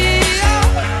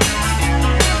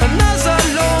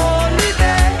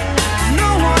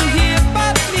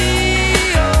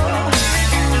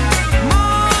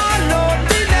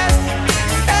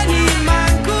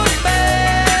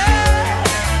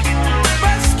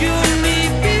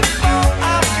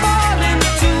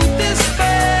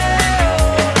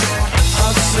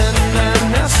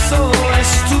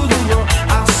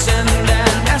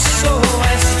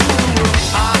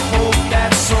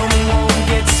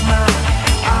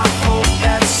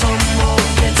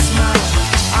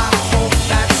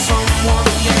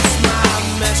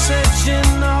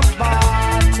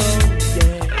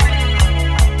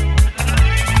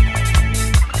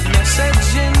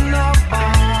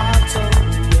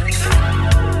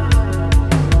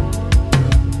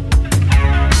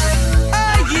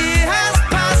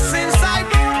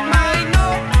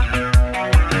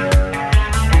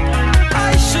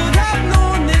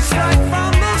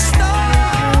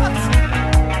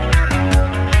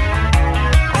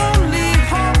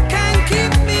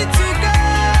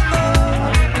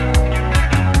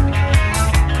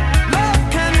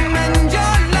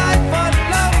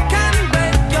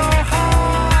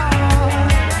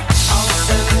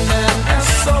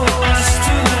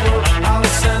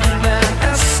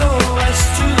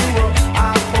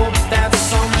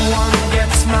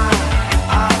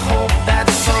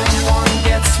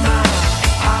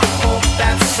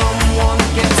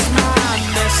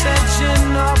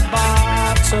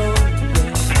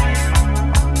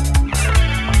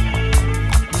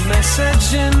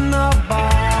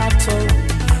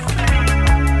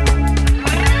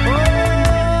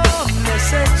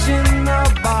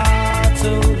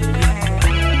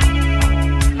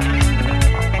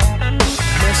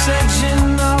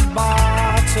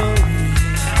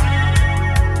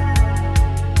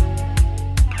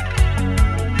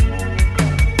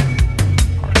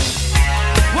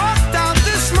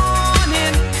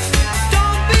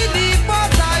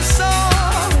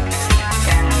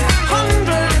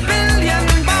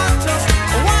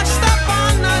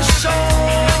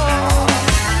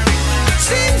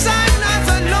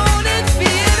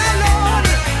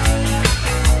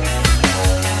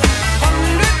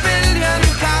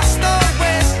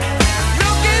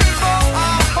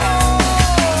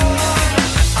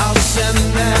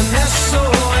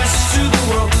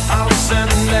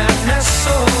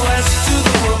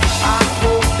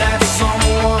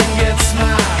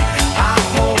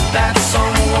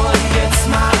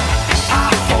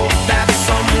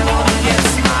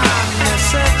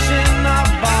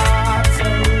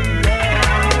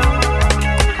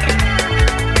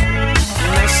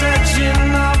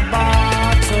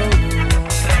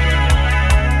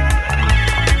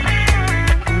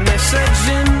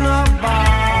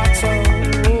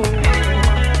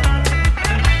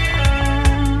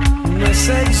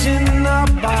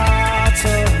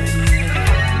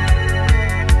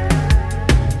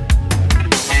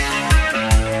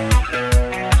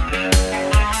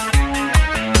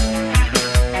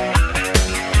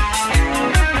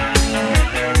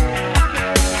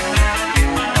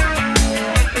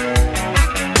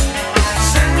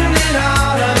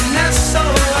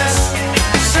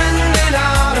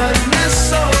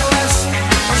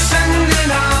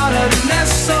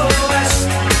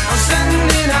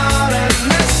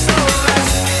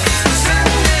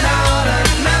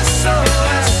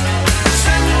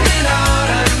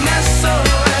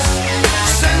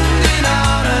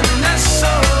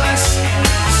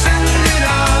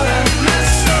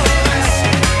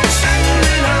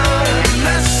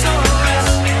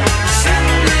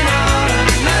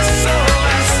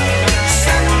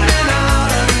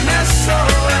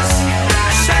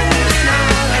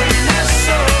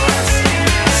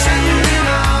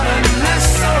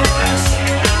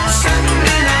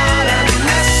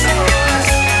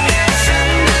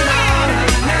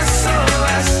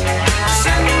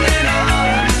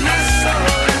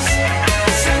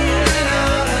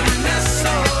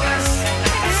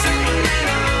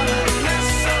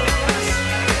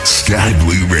 Sky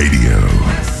Blue Radio.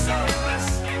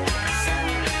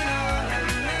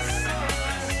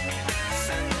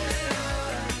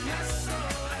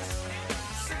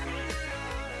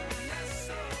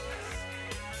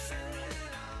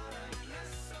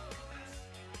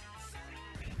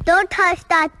 Don't touch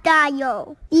that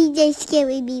dial. DJ Skip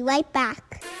will be right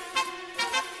back.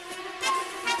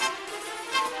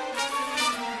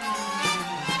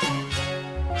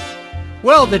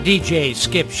 Well, the DJ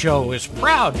Skip Show is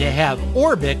proud to have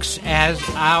Orbix as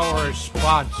our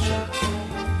sponsor.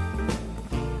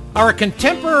 Our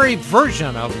contemporary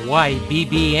version of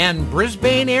YBBN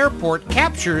Brisbane Airport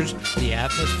captures the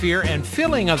atmosphere and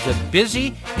feeling of the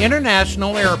busy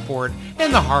international airport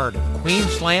in the heart of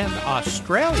Queensland,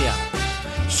 Australia.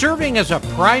 Serving as a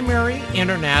primary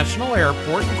international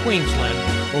airport in Queensland,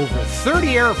 over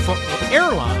 30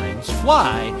 airlines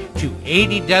fly to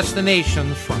 80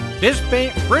 destinations from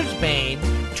Brisbane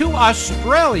to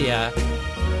Australia,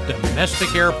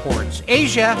 domestic airports,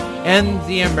 Asia, and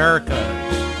the Americas.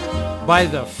 By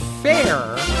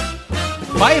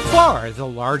far, the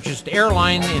largest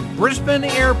airline in Brisbane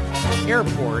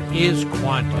Airport is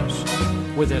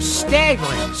Qantas, with a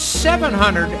staggering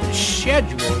 700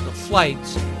 scheduled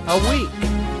flights a week.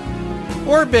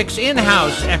 Orbic's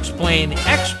in-house explain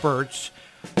experts,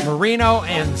 Marino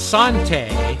and Sante,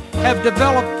 have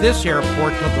developed this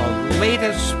airport to the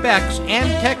latest specs and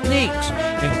techniques,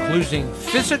 including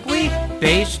physically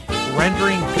based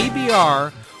rendering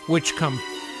PBR, which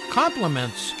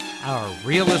complements our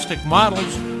realistic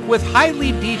models with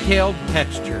highly detailed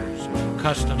textures,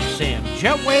 custom SAM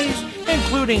jetways,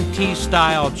 including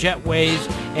T-style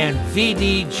jetways and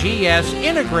VDGS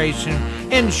integration,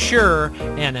 ensure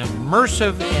an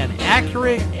immersive and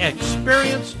accurate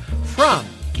experience from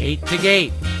gate to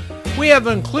gate. We have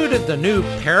included the new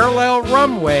parallel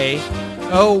runway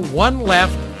 01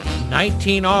 left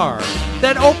 19R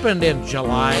that opened in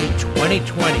July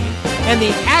 2020, and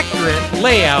the accurate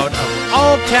layout of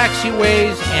all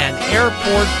taxiways and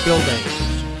airport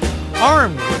buildings.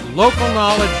 Armed with local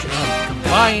knowledge of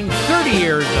combined 30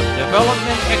 years of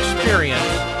development experience,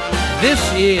 this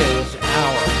is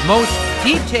our most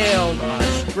detailed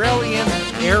Australian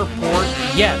airport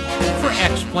yet for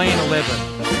X-Plane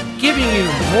 11, giving you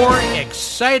more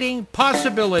exciting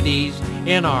possibilities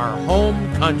in our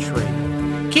home country.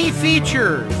 Key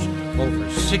features: over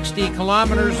 60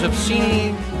 kilometers of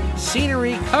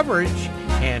scenery coverage,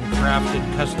 handcrafted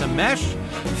custom mesh,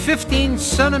 15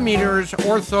 centimeters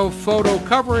orthophoto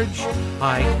coverage,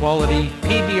 high quality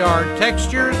PBR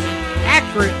textures,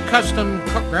 accurate custom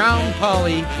ground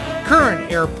poly, current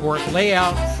airport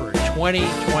layout for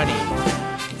 2020.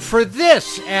 For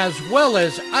this, as well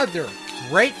as other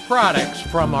great products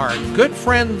from our good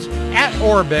friends at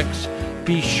Orbix,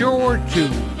 be sure to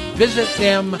visit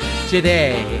them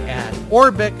today at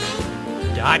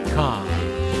orbix.com.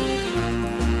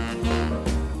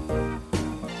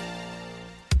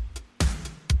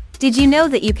 Did you know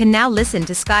that you can now listen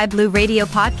to Sky Blue Radio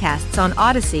podcasts on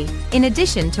Odyssey, in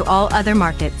addition to all other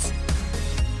markets?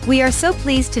 We are so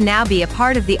pleased to now be a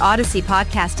part of the Odyssey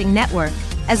podcasting network,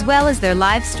 as well as their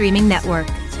live streaming network.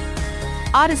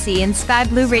 Odyssey and Sky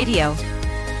Blue Radio.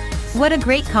 What a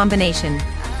great combination.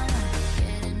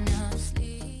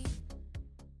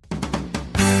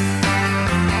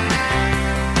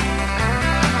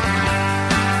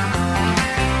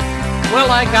 Well,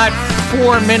 I got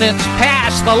 4 minutes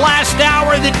past the last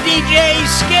hour of the DJ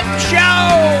Skip Show.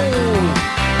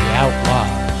 The Outlaws.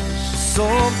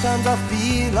 Sometimes I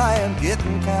feel I am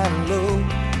getting kind of low.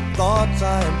 Thoughts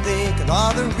I am thinking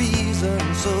are the reason.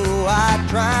 So I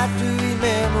try to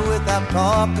remember without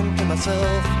talking to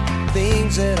myself.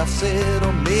 Things that I said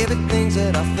or maybe things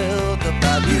that I felt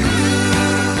about you.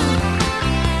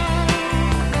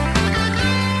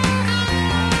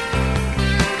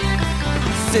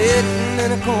 Sitting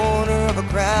in a corner of a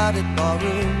crowded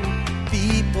barroom,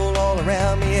 people all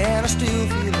around me and I still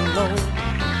feel alone.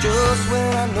 Just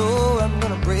when I know I'm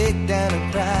gonna break down and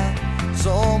cry,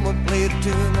 someone played a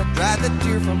tune that dried the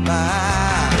tear from my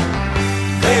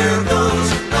eye. There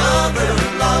goes another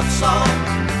love song,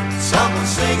 someone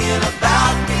singing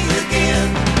about me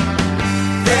again.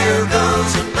 There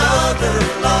goes another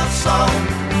love song,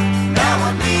 now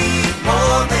I need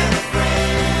more than a friend.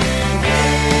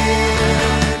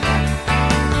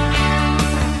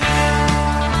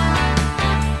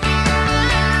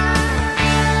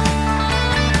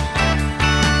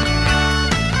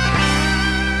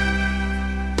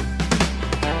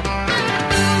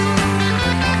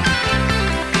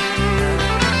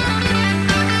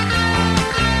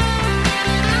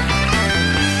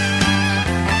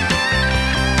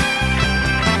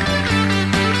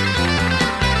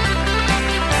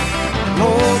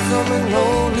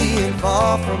 Lonely and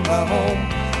far from my home,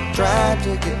 trying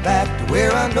to get back to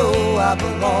where I know I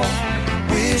belong.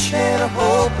 Wish and a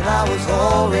hope and I was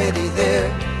already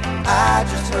there. I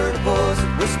just heard a voice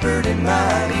that whispered in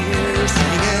my ear,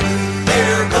 singing,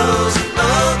 there goes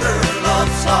another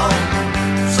love song,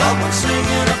 someone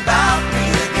singing about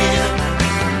me again.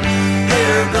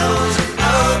 There goes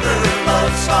another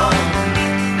love song,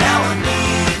 now I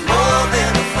need more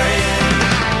than a friend.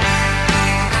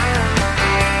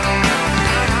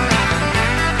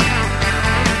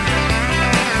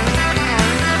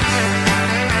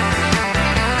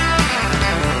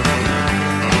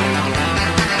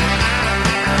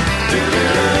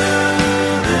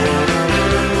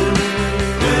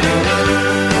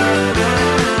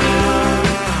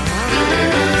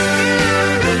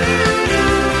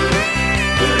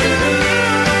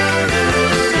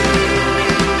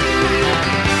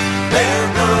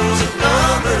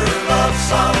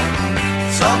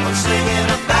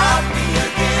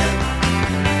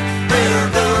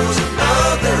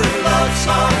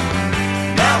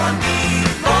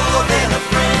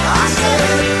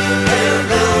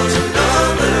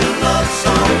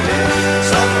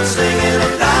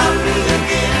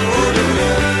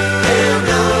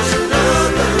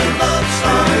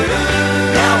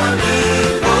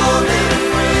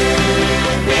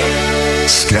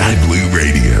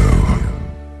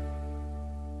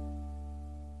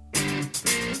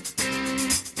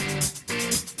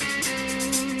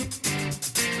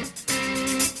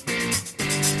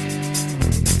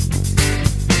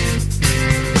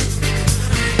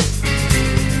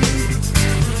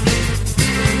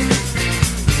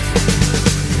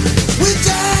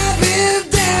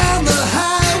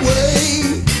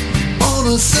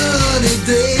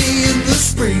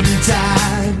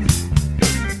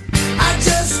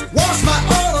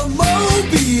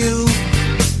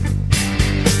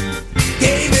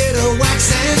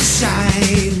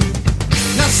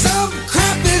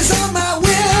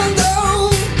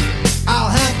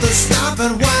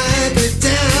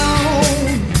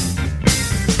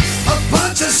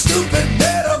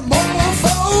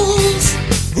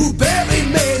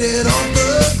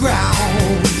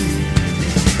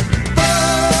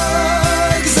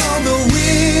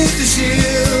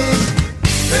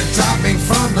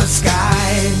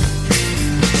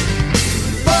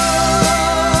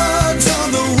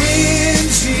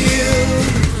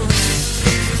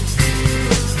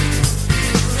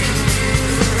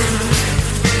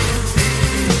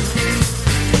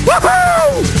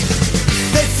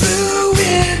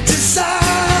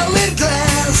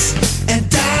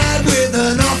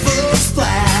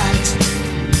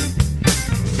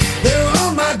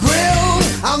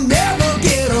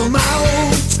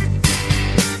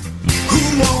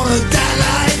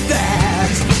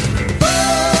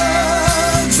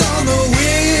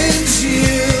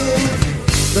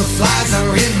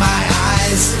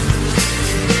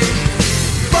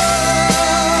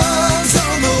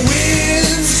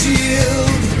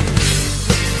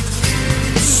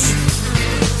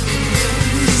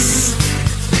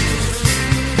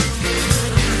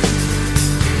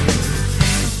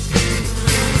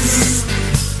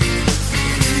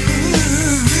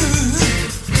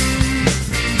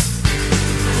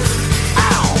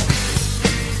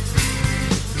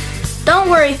 Don't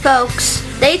worry, folks.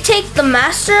 They take the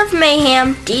Master of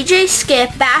Mayhem, DJ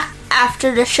Skip, back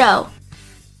after the show.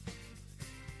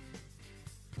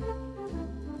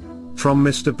 From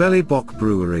Mr. Belly Bock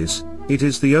Breweries, it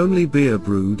is the only beer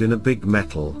brewed in a big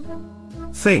metal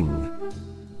thing.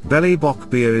 Belly Bock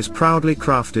beer is proudly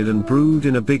crafted and brewed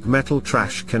in a big metal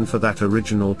trash can for that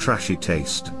original trashy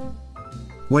taste.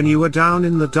 When you are down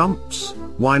in the dumps,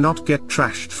 why not get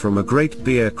trashed from a great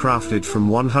beer crafted from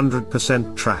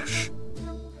 100% trash?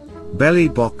 Belly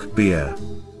Bock beer.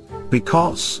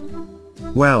 Because,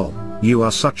 well, you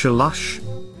are such a lush.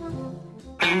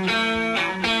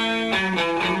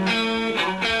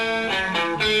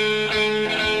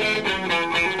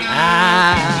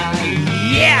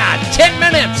 Yeah, 10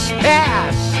 minutes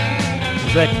past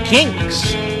the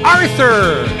Kinks.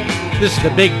 Arthur. This is the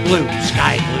Big Blue,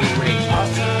 Sky Blue Radio.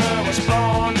 Arthur was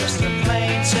born just a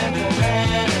plain, simple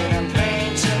man in a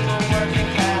plain, simple working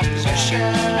class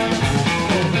position.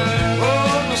 The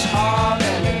road was hard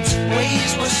and its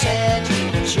ways were sad. He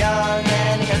was young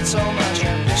and he had so much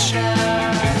ambition.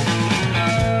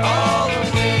 All the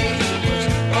way he was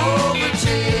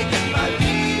overtaken by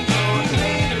people who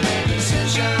made their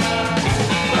decision.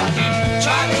 But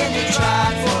trying he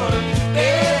tried for a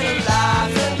better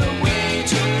life and a way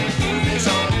to improve his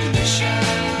own condition.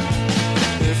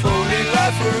 If only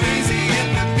life were easy, it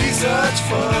would be such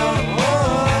fun.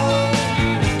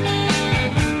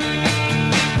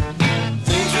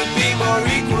 Things would be more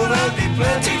equal, there'd be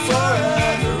plenty for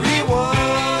everyone.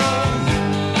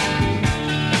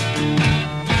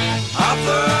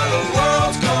 Arthur, the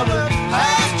world's gonna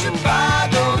pass you by,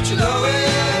 don't you know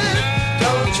it?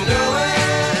 Don't you know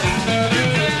it? You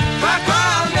can crack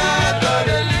all night, but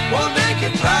it won't make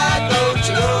it right, don't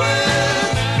you know it?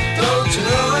 Don't you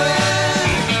know it?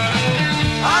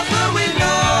 Arthur, we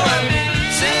know and we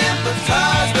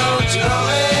sympathize, don't you know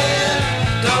it?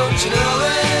 Don't you know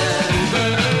it?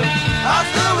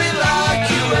 Arthur, we like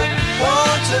you and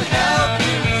want to help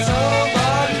you.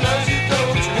 Somebody loves you,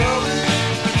 don't you know it?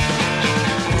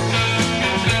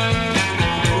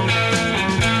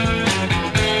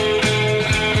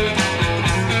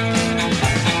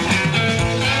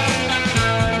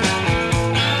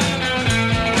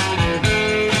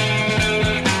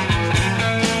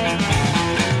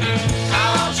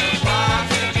 How's your wife?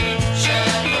 Did you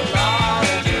shed the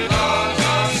light? Did your lungs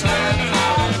all said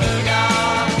hallelujah?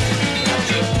 Don't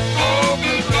you hope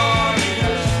the glory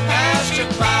has passed you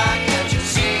by? Can't you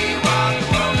see what the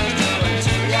world is doing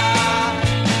to ya?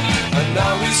 And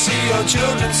now we see your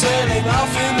children sailing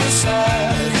off in the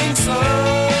setting sun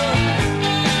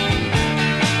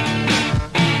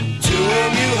to a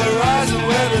new horizon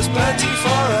where there's plenty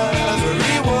for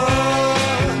everyone.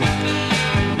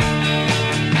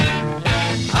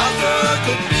 Arthur,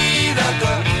 could be that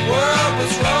the world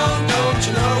was wrong, don't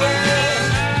you know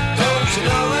it? Don't you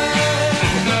know it?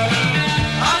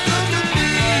 Arthur, could be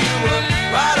you were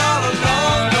right all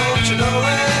along, don't you know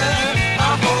it?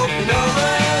 I hope you know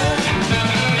it.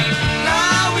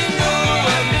 Now we know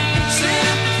and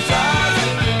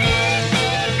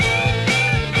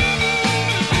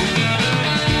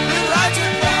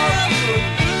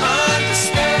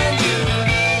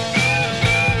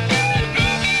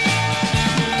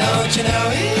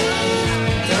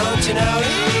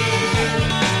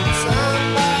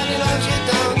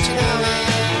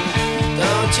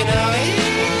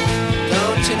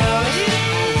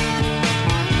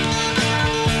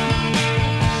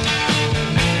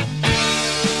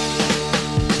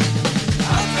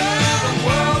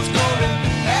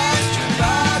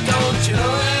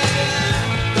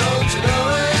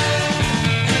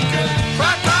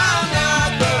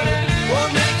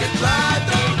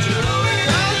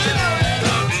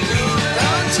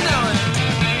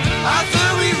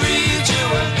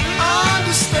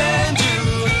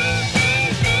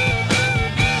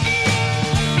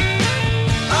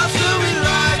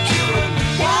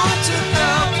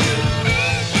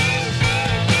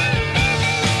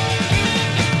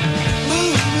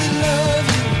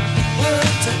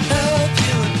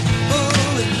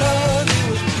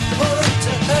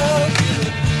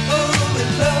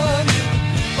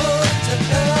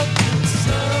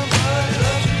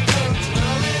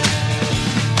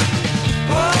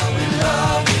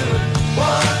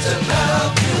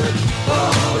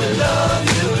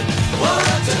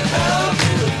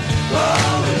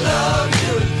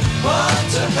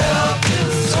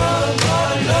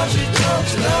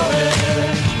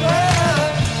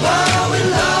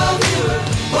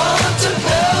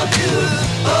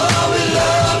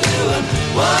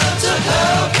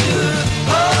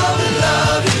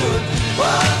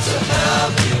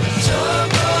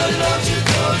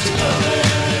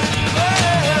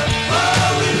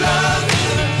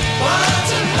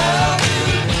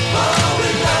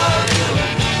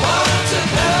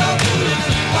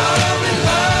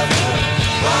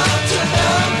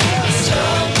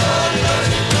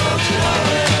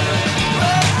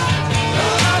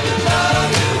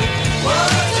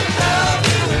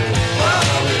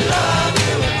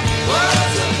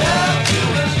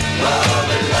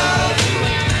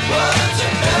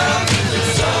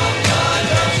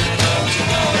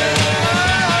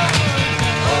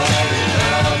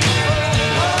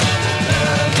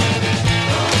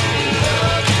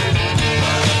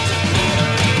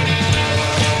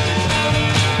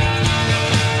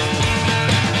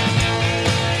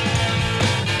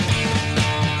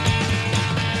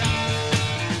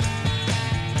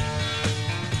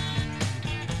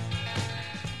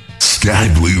Sky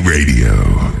Blue Radio.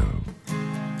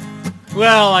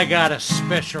 Well, I got a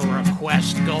special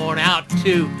request going out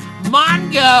to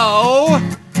Mongo.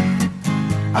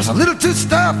 I was a little too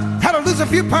stuffed, had to lose a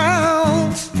few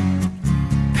pounds.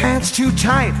 Pants too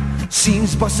tight,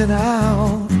 seams busting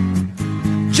out.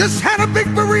 Just had a big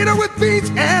burrito with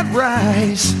beans and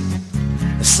rice.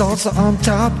 The salsa on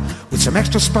top with some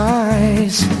extra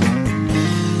spice.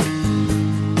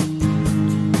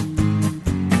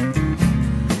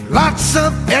 Lots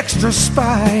of extra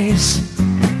spice.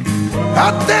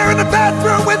 Out there in the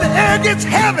bathroom when the air gets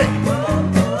heavy.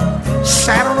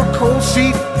 Sat on a cold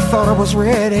seat, thought I was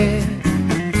ready.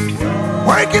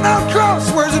 Working on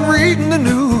crosswords and reading the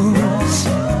news.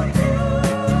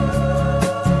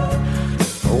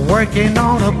 Working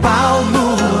on a bowel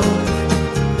move.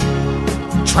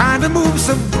 Trying to move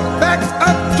some backed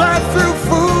up drive-through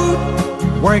food.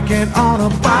 Working on a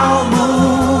bowel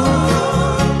move.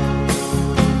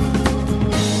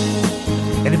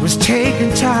 And it was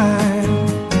taking time.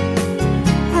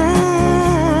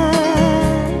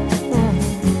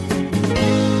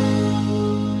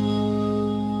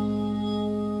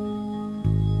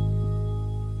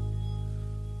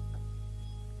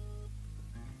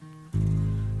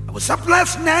 I was up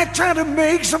last night trying to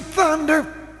make some thunder.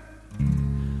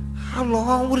 How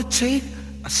long would it take?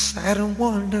 I sat and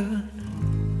wondered.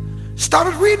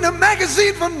 Started reading a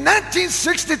magazine from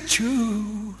 1962.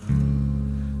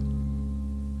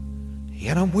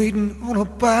 And I'm waiting on a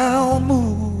bowel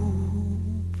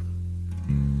move.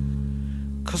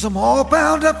 'Cause I'm all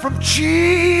bound up from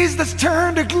cheese that's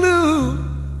turned to glue.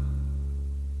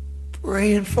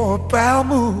 Praying for a bowel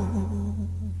move.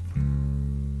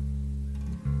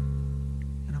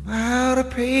 And I'm out of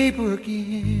paper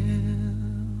again.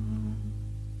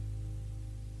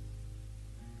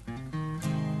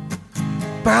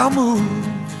 Bowel move.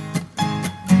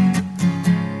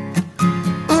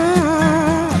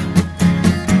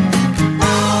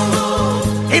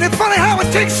 Ain't it funny how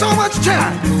it takes so much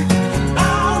time?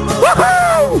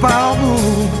 Woohoo! Bowel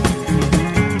move.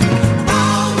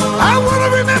 I wanna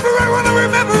remember, I wanna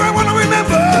remember, I wanna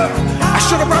remember. I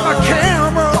should have brought my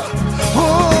camera. Oh,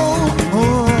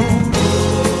 oh.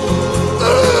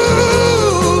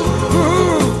 Ooh,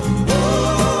 ooh.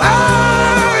 Oh,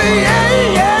 yeah,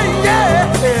 yeah, yeah.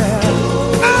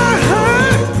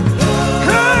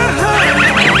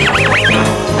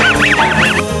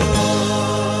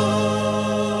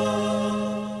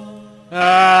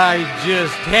 I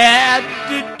just had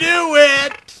to do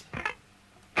it.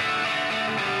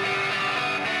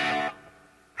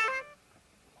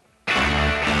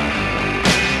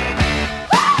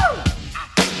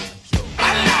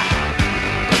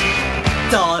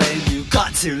 Darling, you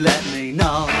got to let me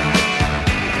know.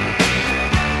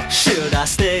 Should I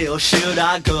stay or should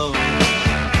I go?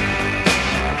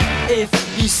 If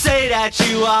you say that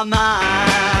you are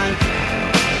mine,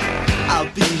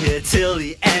 I'll be here till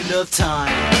the end of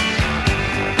time.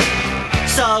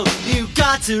 So you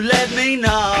got to let me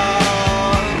know.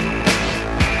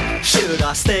 Should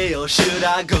I stay or should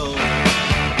I go?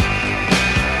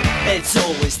 It's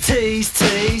always tease,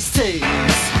 tease, tease.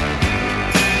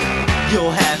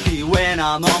 You're happy when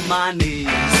I'm on my knees.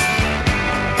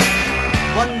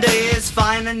 One day is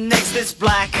fine and next is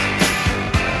black.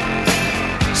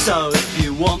 So if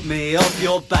you want me off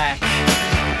your back,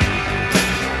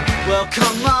 well,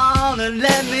 come on and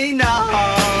let me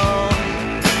know.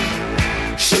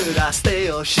 Should I stay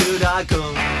or should I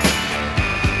go?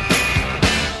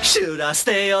 Should I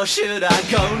stay or should I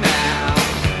go now?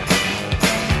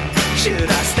 Should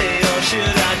I stay or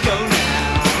should I go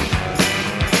now?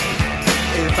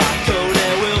 If I go,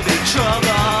 there will be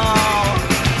trouble.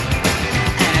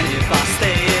 And if I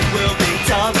stay, it will be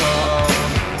double.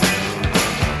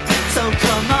 So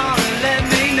come on and let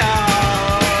me know.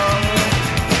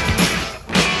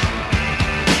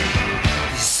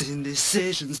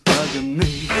 Indecision's bugging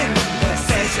me.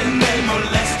 Indecision may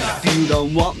molest her. If you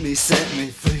don't want me, set me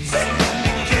free.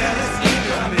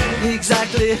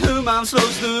 Exactly whom I'm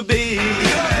supposed to be.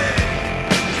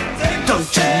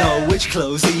 Don't you know which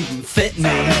clothes even fit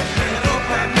me?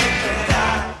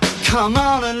 Come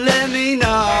on and let me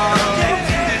know.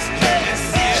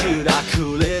 Should I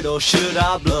cool it or should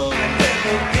I blow?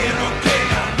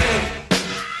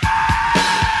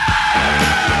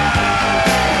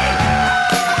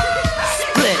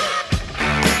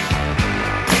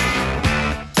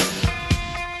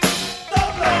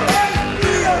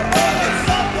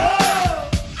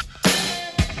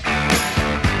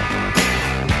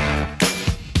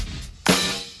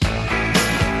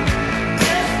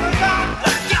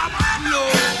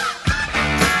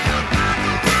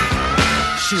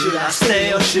 Should I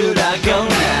stay or should I go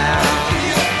now?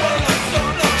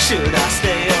 Should I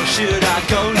stay or should I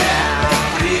go now?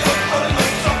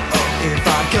 If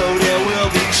I go there will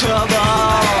be trouble,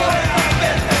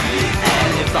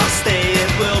 and if I stay it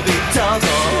will be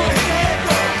double.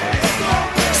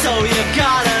 So you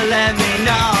gotta let me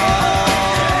know.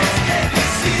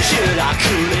 Should I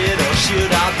cool it or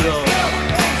should I blow?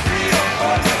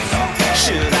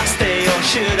 Should I stay or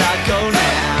should I go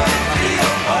now?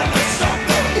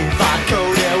 If I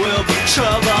go there will be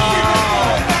trouble,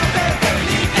 and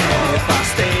if I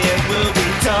stay it will be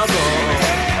double.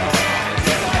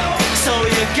 So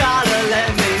you gotta let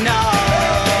me know.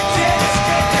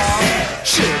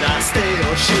 Should I stay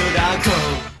or should I go?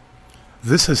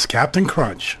 This is Captain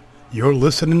Crunch. You're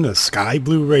listening to Sky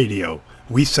Blue Radio.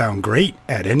 We sound great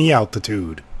at any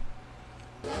altitude.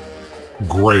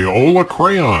 Crayola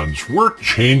crayons, we're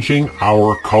changing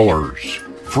our colors.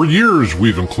 For years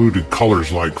we've included colors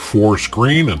like forest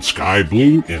green and sky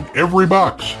blue in every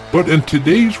box. But in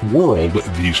today's world,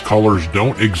 these colors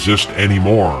don't exist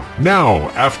anymore. Now,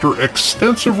 after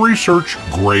extensive research,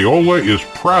 Crayola is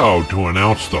proud to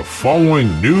announce the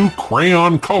following new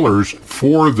crayon colors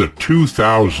for the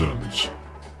 2000s.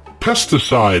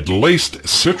 Pesticide-laced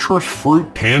citrus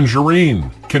fruit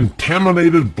tangerine,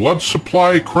 contaminated blood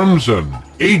supply crimson,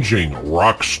 aging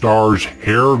rock star's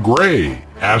hair gray,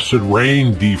 acid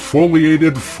rain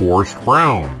defoliated forest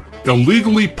brown,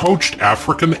 illegally poached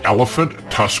African elephant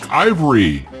tusk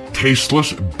ivory,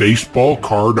 tasteless baseball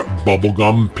card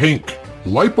bubblegum pink,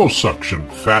 liposuction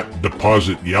fat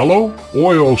deposit yellow,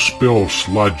 oil spill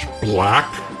sludge black,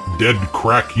 dead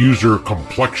crack user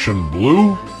complexion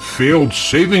blue, failed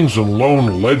savings and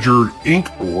loan ledger ink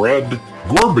red,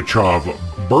 Gorbachev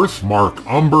birthmark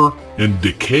umber, and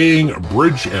decaying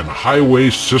bridge and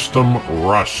highway system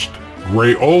rust.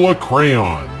 Crayola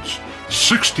crayons.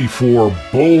 64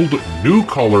 bold new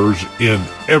colors in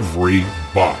every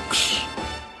box.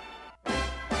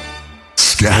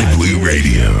 Sky Blue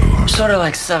Radio. We're sort of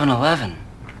like 7-Eleven.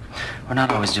 We're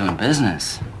not always doing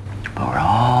business, but we're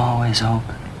always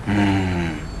open.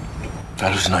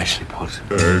 That was nicely put.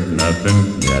 Heard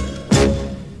nothing yet.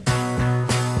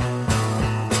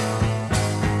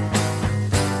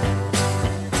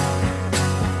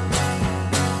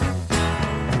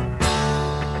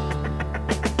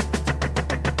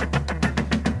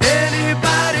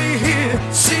 Anybody here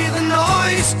see the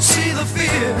noise, see the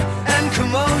fear and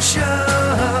commotion?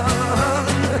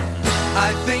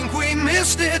 I think we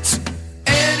missed it.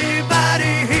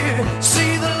 Anybody here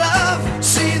see the love,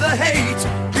 see the hate,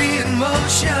 be in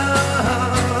motion?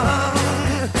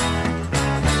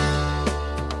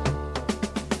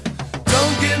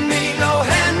 Don't give me no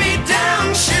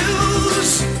hand-me-down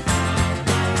shoes.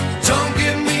 Don't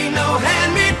give me no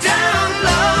hand-me-down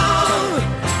love.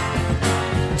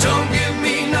 Don't give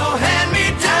me no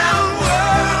hand-me-down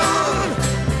world.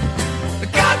 I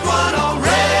got one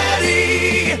already.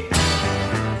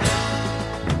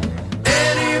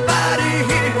 Anybody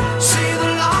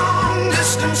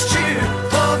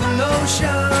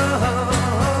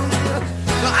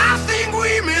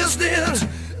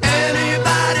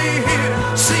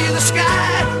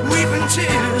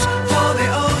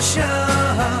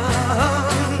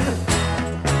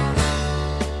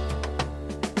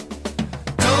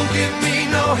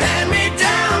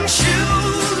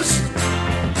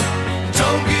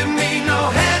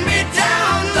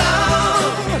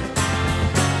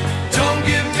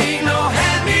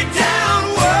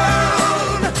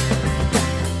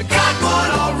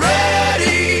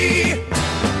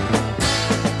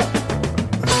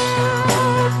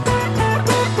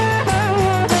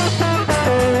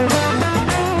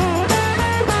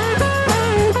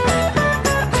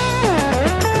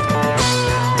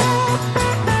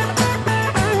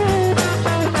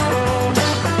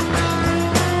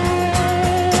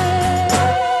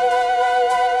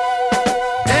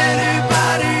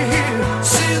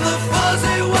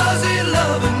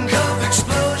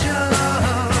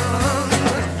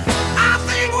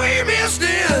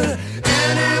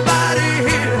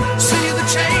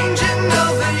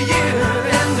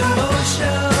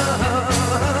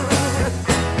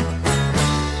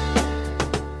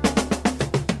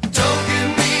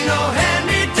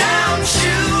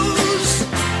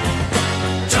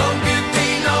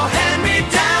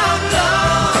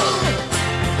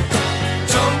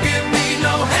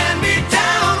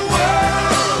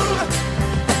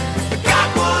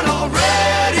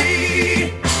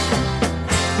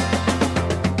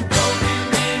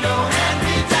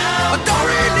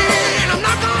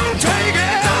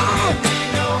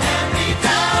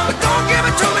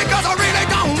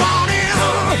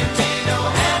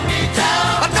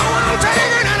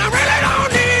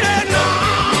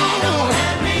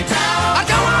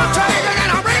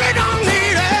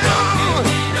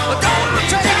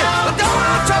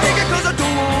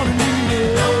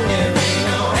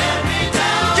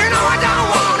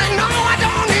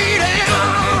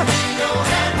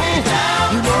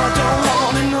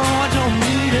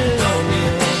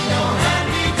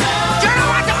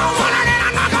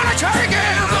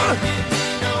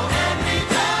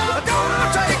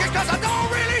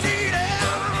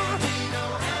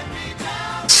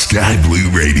Sky Blue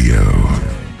Radio.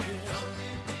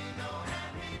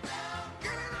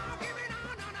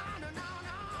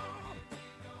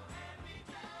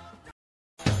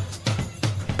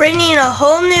 Bringing a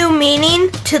whole new meaning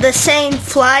to the saying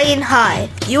flying high.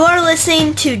 You are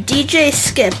listening to DJ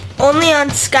Skip, only on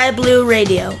Sky Blue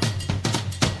Radio.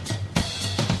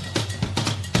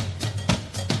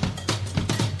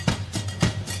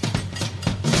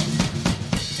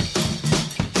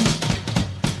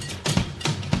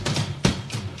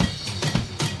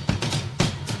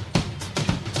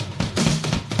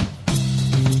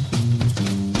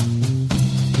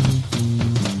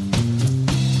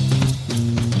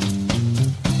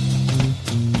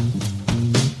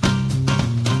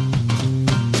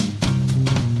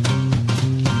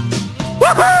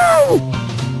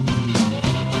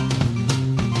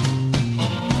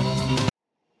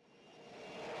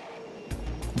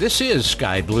 This is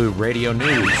Sky Blue Radio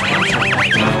News.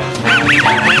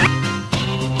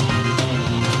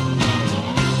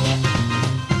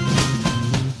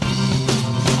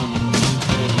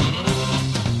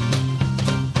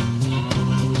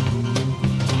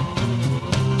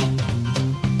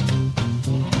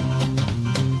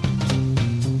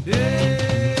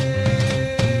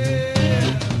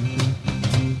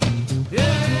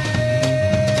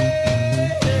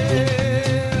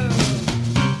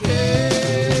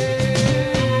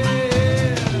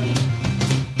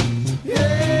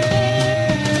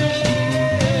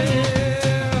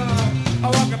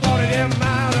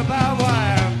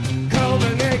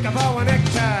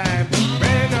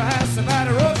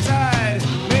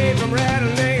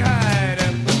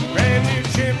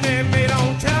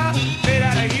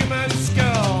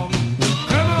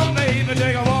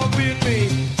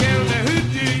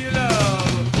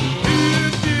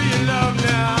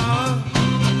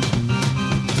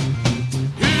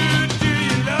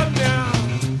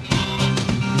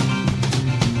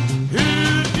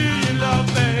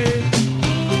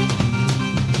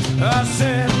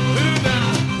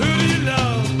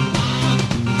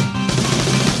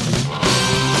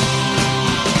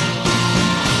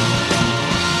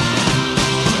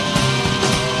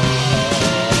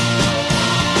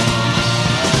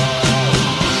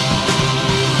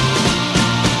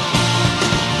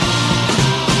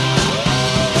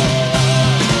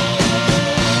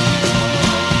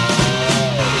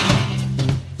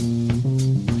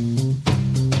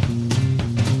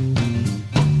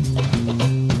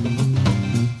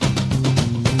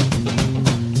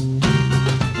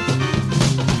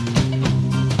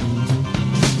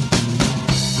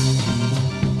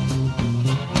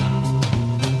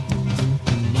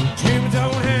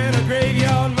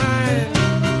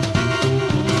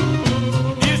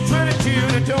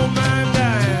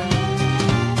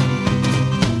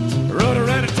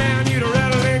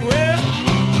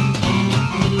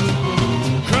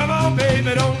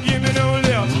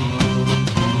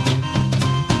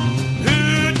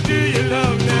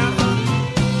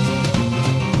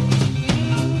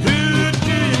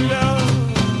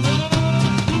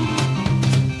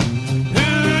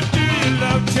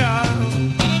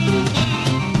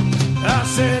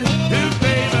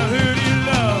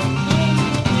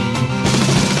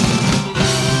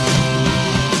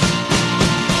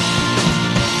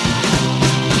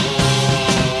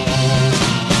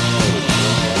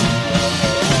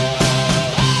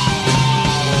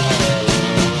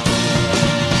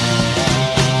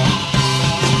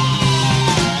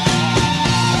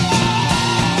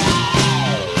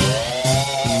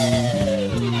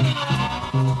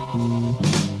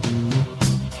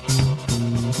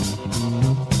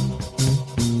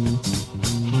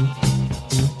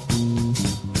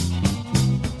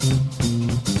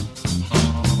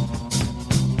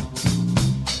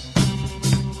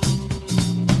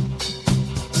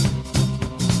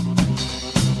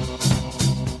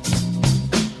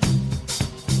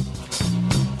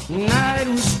 Night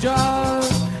was dark,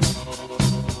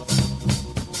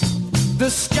 the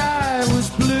sky was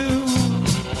blue.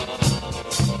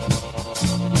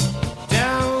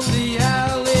 Down the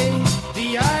alley,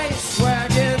 the ice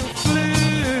wagon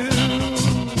flew.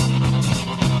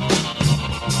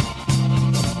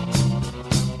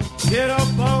 Hit a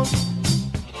bump,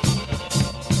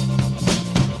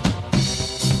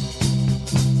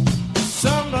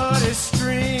 somebody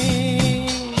screamed.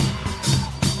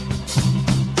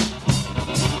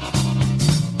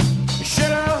 Should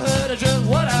have heard of just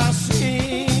what I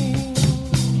seen.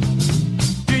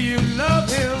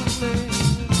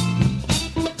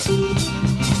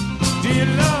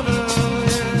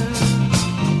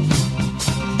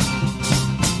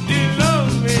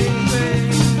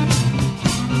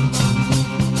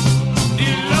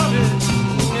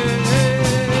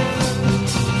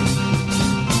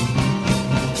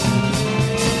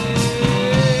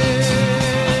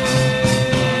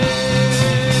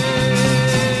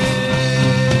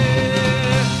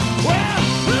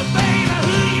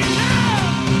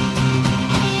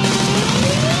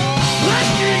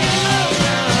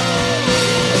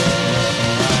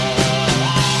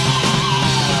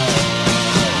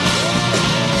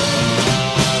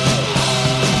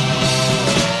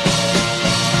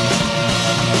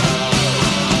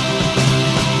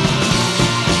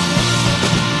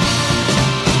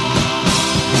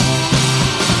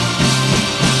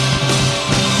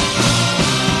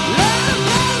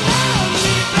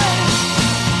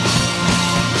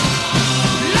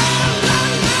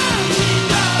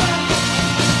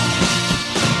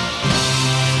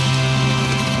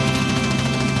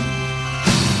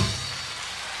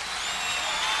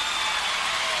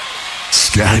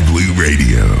 Sky Blue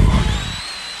Radio.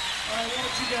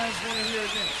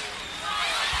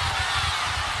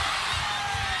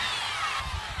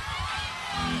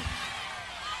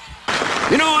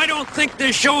 You know, I don't think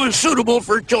this show is suitable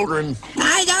for children.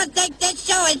 I don't think this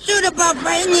show is suitable for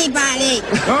anybody.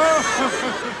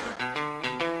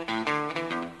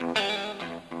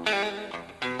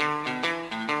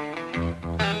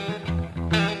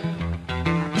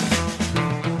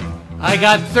 I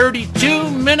got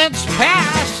 32 minutes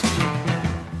past.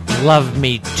 Love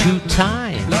me 2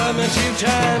 times. Love me 2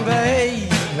 times, baby.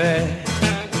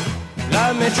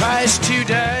 Love me twice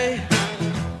today.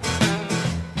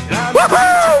 Love me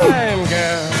 2 times,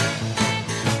 girl.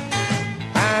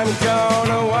 I'm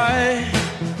gone away.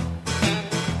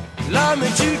 Love me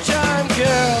 2 times,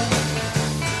 girl.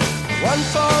 1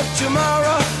 for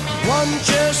tomorrow, 1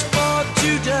 just for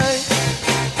today.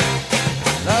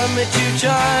 Love me 2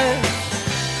 times,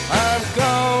 I'm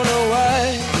gone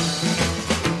away.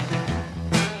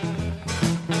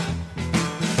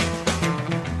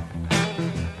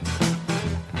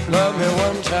 Love me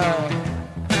 1 time,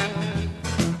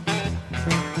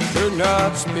 could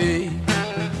not speak.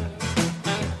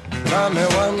 Love me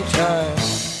 1 time,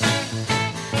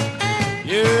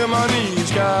 yeah, my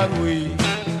knees got weak.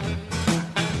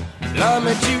 Love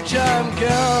me 2 times,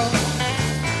 girl.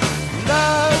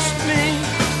 Lost me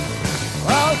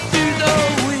all through the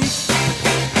week.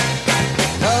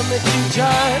 Love me 2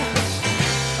 times,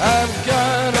 I've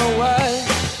gone away.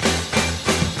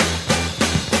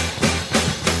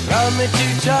 Love me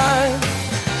 2 times,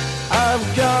 I've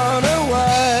gone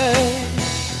away.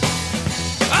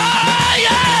 Oh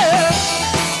yeah!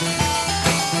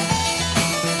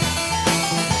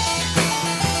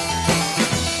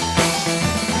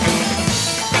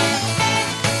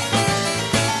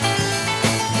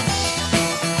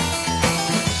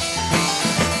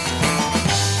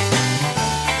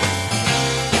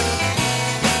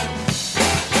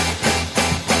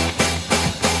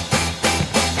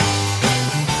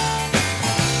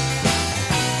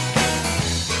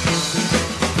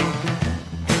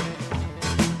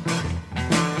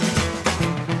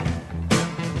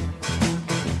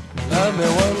 Love me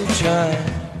 1 time,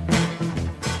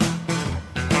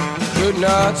 could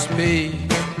not speak.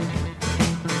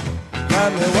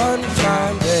 Love me 1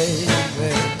 time,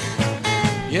 baby.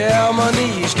 Yeah, my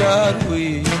knees got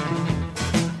weak.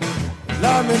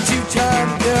 Love me 2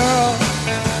 times, girl.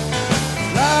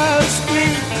 Lost me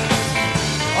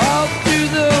all through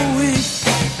the week.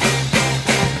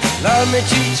 Love me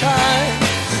 2 times,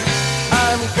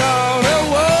 I'm gone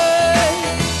away.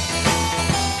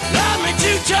 Love me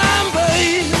 2 times,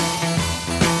 babe.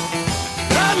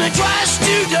 Love me twice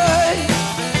today.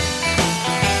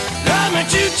 Love me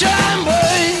 2 times,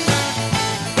 babe.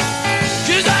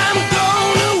 'Cause I'm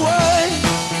gone away.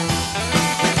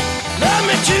 Love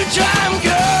me 2 times,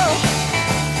 girl.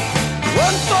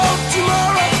 1 for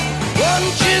tomorrow, 1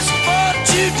 just for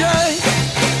today.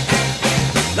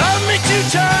 Love me 2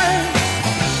 times,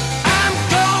 I'm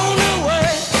gone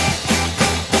away.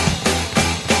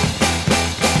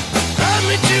 Love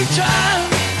me 2 times,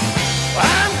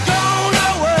 I'm gone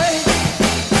away.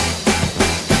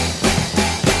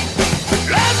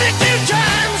 Love me 2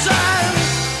 times, I'm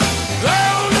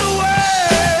gone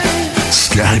away.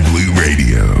 Sky Blue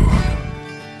Radio.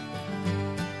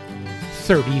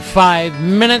 35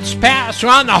 minutes past. We're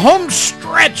on the home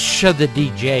stretch of the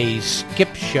DJ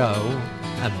Skip Show.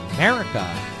 America,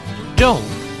 don't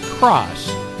cross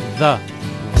the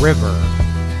river.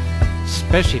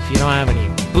 Especially if you don't have any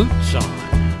boots on.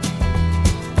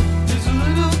 There's a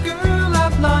little girl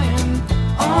out lying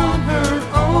on her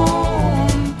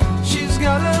own. She's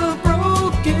got a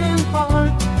broken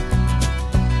heart.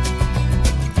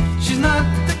 She's not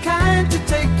the kind to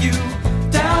take you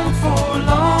down for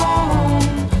long.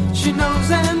 She knows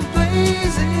and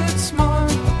plays it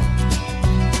smart.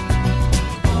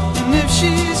 And if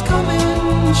she's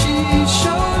coming, she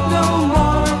showed no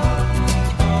mark.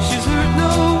 She's heard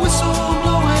no whistle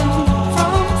blowing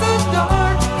from the dark.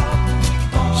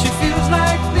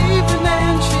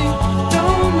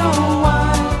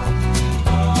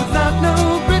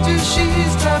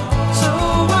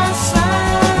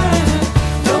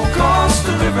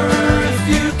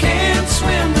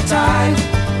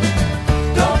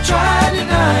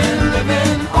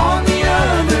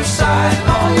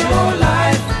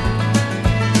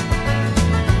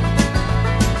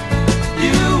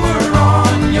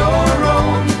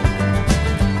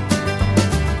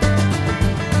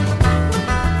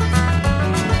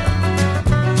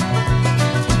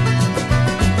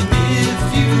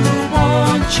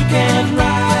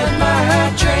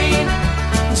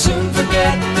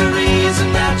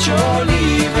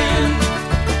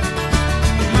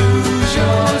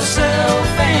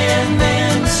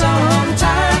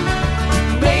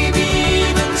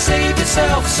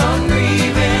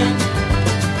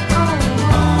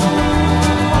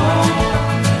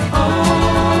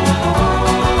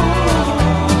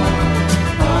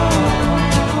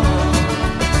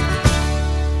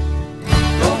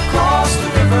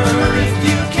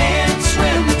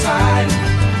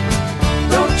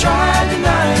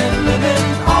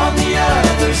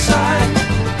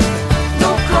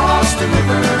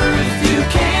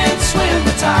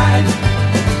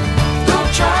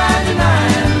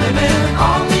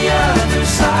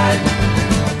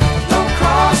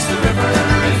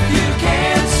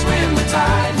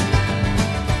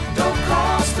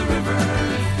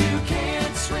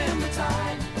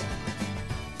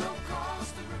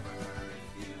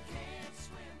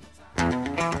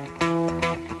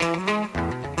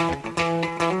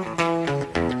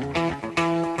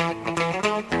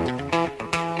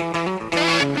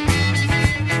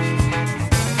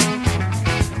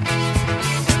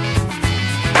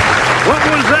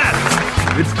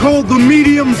 called the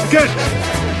medium sketch.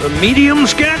 The medium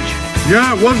sketch?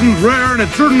 Yeah, it wasn't rare and it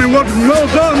certainly wasn't well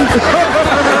done.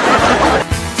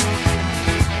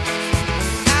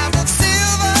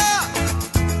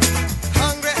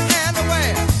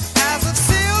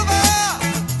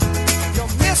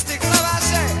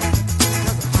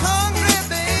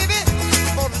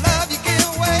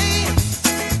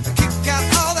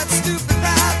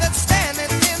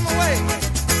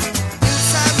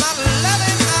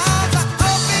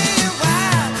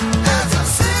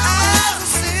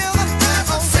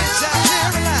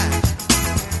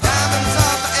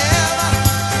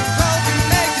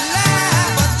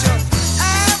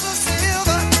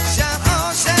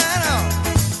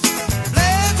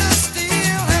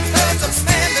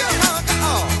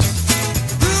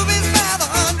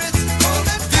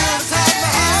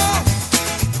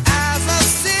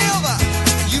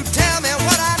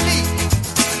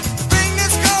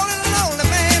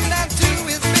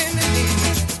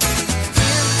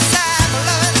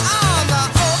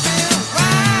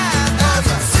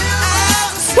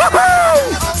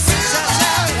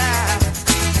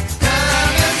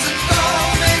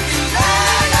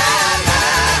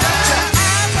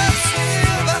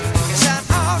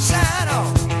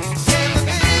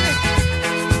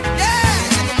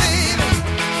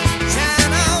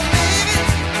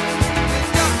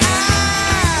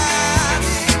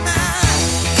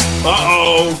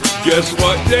 Guess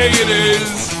what day it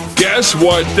is? Guess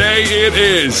what day it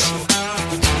is?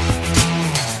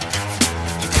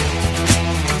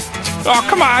 Oh,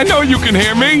 come on, I know you can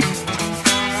hear me.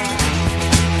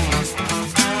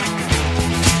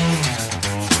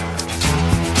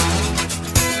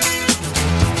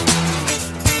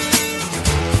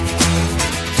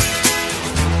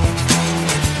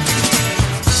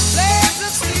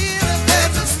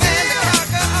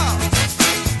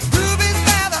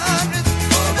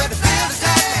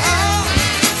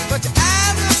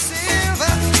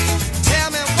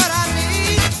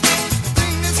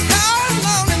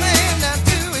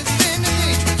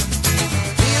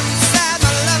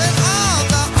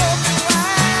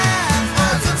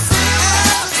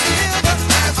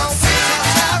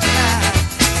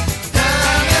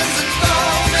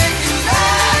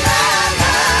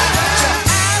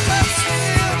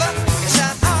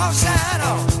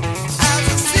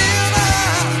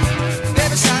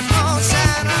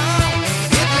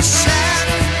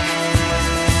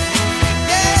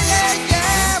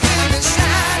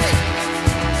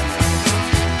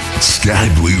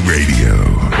 Sky Blue Radio.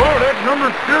 Oh, that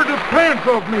number scared the pants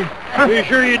off me. You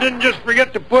sure you didn't just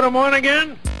forget to put them on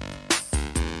again?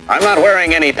 I'm not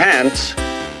wearing any pants.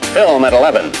 Film at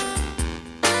 11.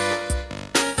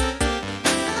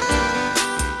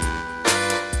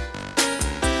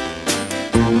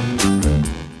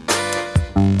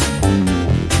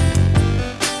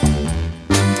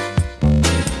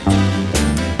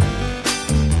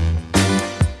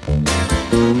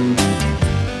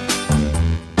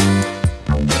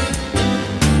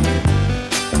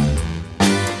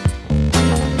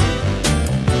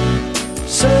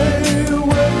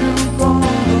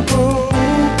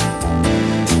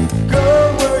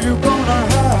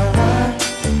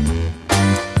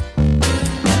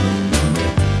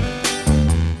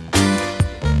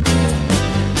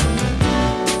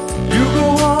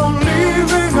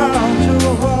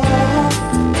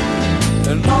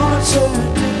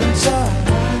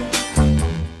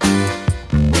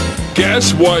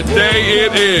 Guess what day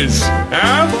it is?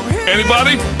 Huh?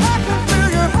 Anybody?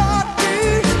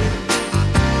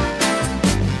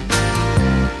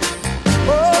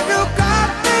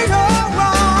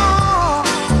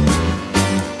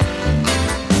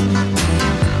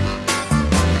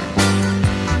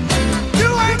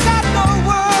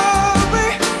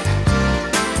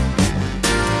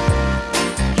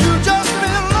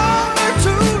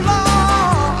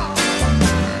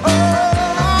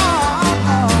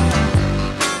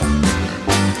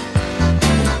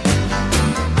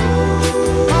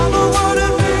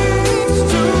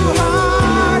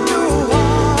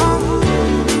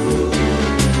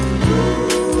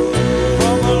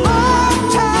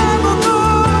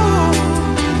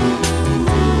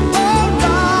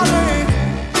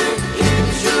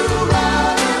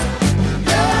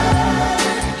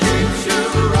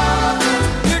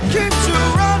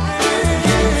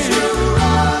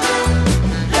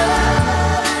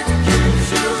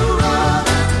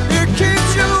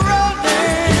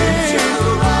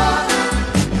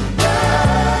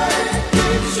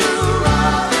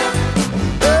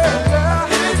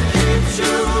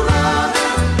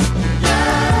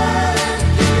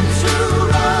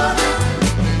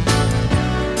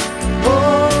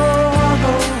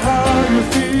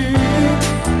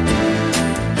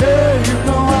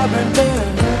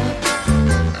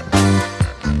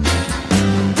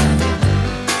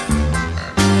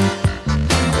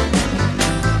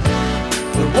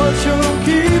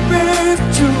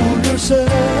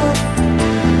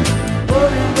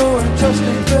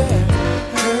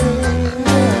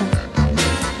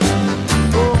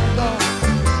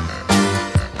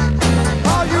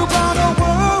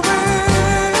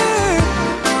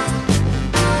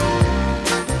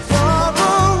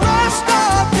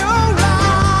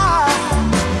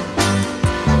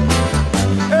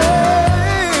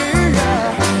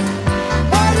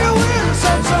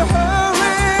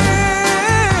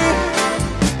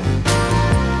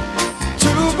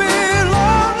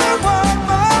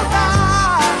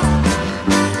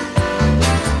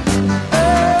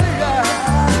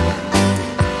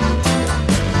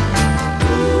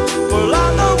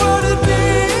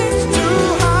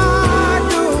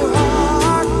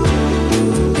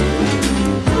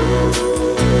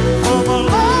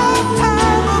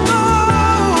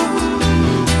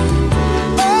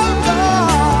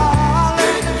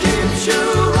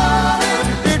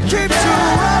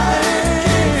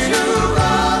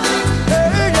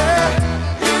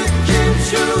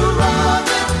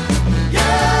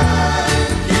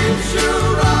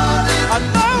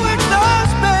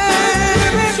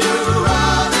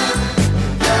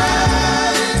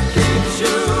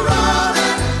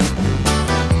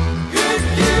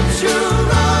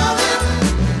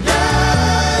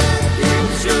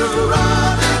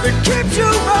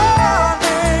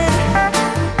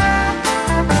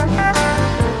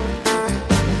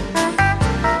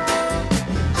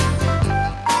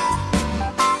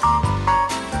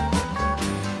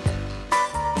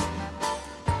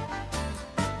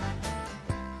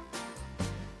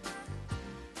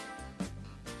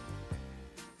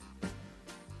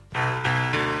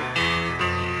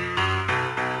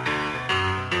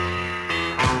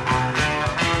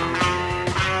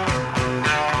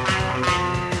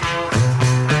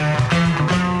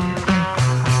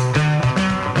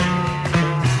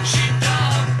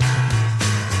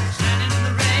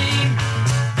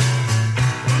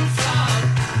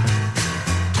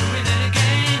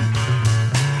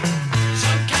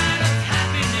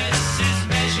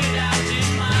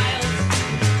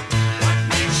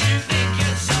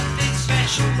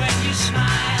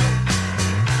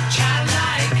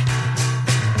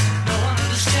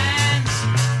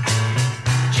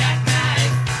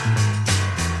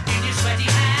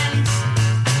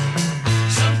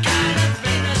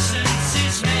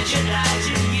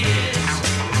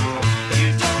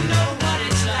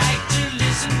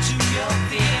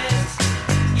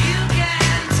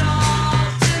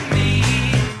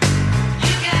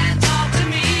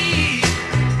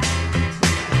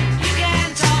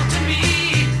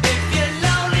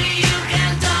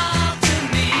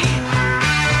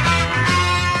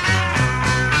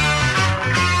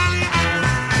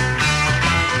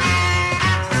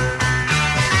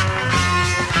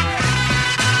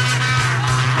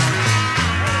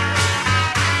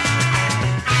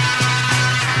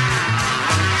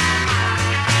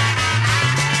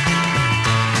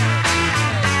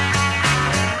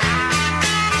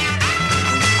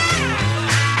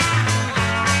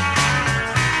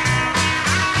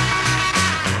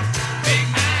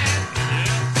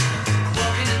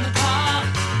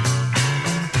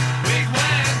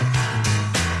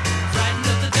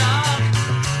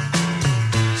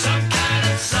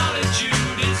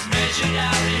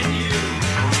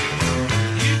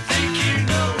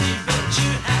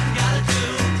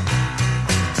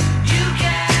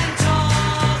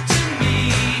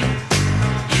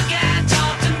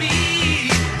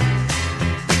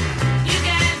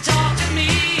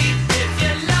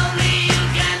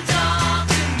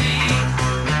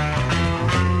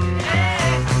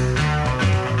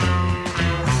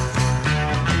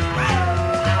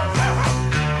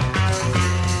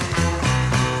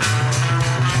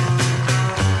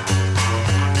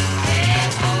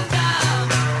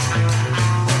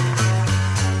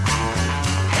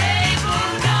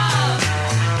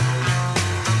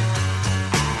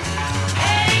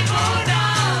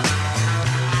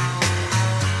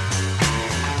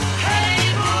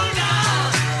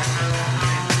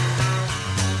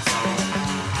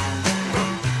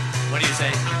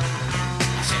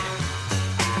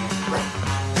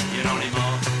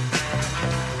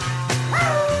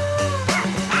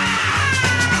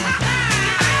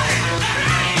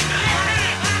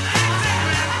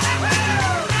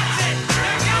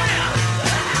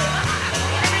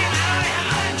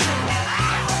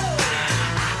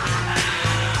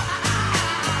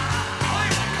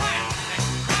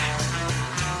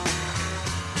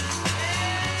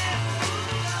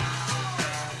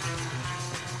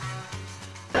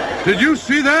 Did you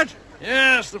see that?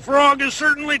 Yes, the frog is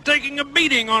certainly taking a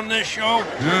beating on this show.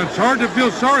 Yeah, it's hard to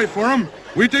feel sorry for him.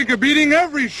 We take a beating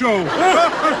every show.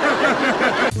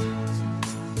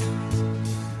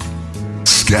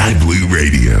 Sky Blue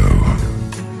Radio.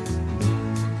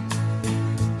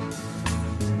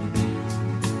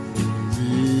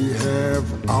 We have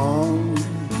all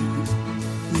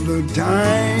the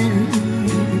time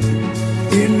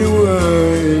in the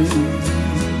world.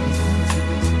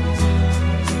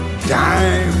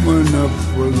 Time enough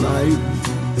for life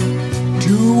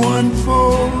to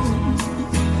unfold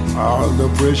all the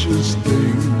precious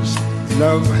things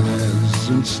love has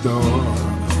in store.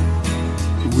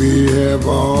 We have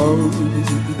all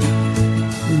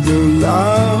the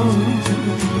love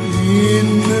in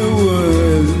the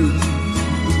world.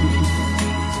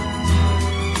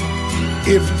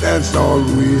 If that's all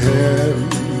we have,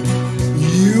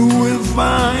 you will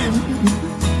find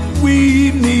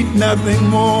we need nothing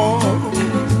more.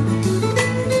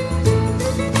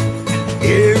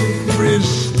 Every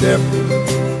step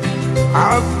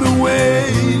of the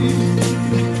way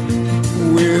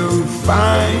will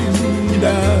find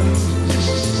us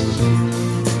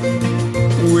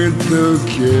with the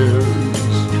cares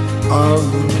of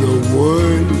the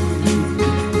world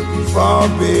far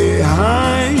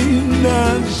behind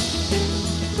us.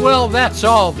 Well, that's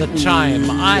all the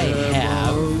time I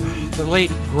have. The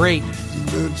late, great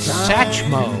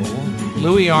Satchmo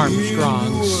Louis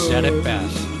Armstrong said it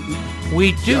best.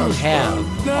 We do have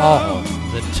all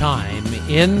the time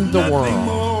in the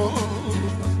world.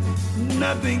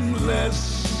 Nothing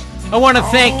less. I want to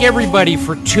thank everybody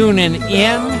for tuning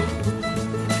in,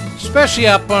 especially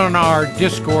up on our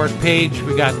Discord page.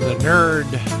 We got the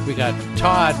Nerd, we got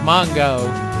Todd Mongo,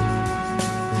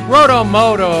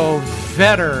 Rotomoto,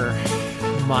 Vetter,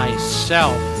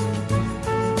 myself,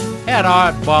 had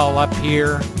Oddball up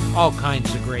here, all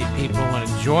kinds of great people and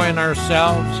enjoying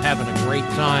ourselves, having a great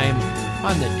time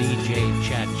on the DJ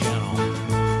chat channel.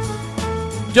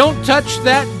 Don't touch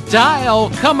that dial.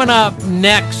 Coming up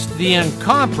next, the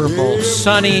incomparable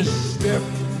Sunny.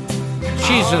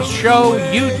 She's a show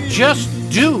you just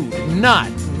do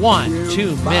not want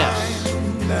to miss.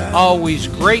 Always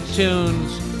great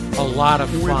tunes, a lot of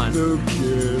fun.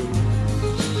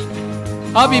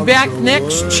 I'll be back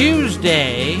next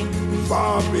Tuesday,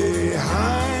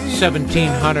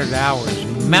 1700 hours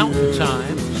Mountain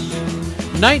Time,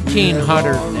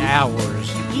 1900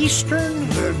 hours Eastern.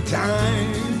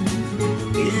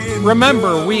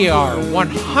 Remember, we are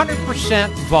 100%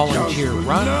 volunteer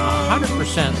run,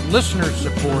 100% listener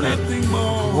supported.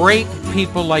 Great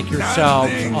people like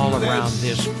yourselves all around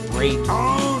this great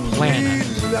planet.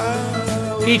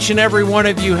 Each and every one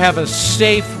of you have a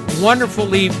safe,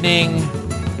 wonderful evening,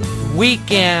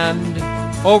 weekend.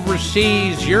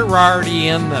 Overseas, you're already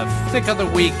in the thick of the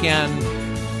weekend.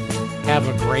 Have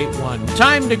a great one.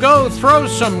 Time to go throw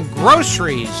some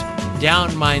groceries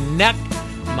down my neck.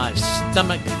 My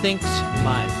stomach thinks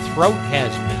my throat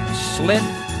has been slit.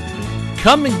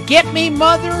 Come and get me,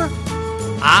 mother.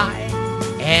 I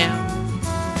am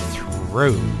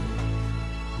through.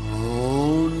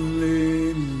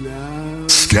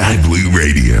 Sky Blue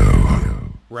Radio.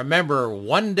 Remember,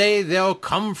 one day they'll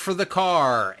come for the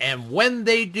car, and when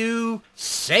they do,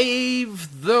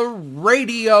 save the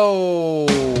radio.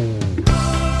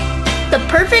 The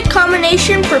perfect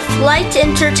combination for flight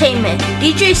entertainment.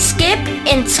 DJ Skip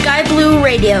and Sky Blue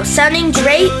Radio, sounding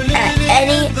great at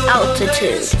any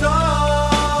altitude.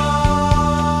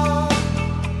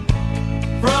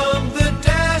 From the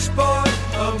dashboard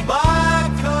of my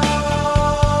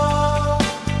car,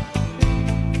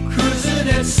 cruising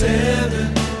at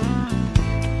 7,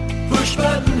 push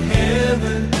button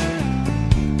heaven,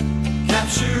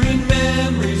 capturing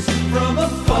memories from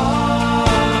afar.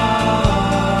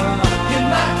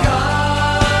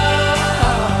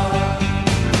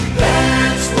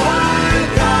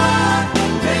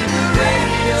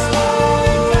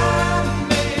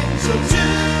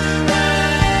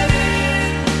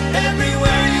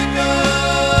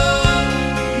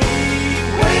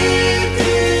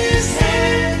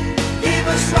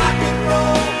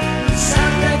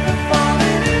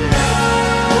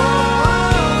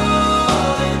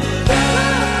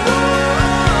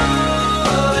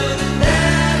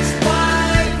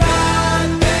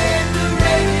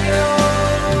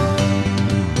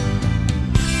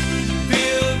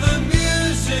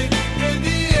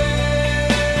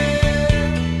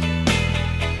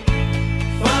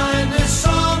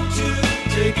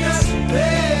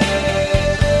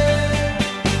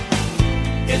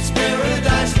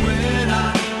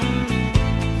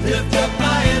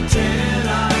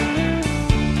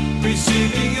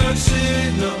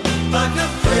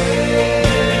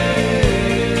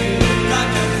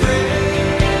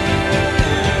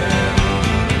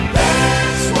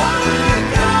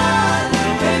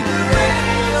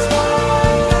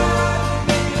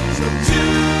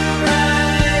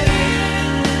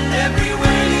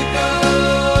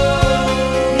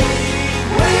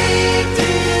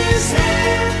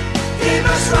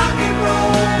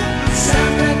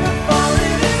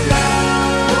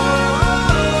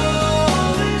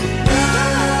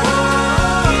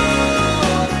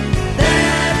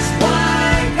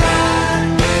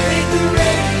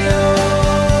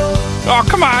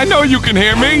 Mama, I know you can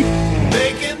hear me.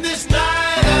 Making this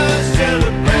night a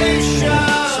celebration.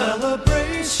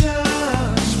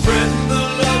 Spreading the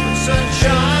love and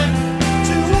sunshine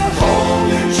to a whole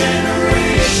new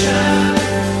generation.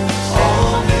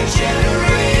 Whole new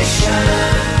generation.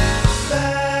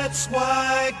 That's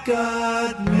why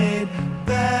God made.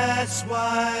 That's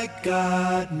why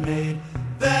God made.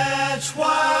 That's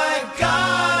why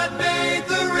God made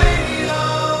the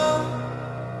radio.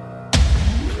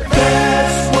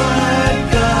 That's why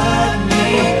God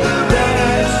made the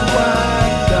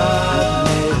radio.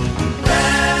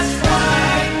 That's why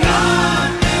God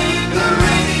made the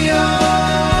radio.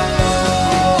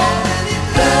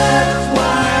 That's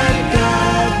why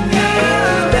God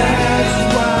made. That's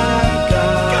why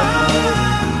God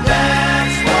made.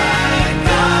 That's why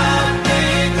God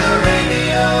made the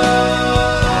radio.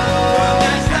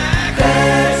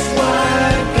 That's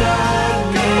why God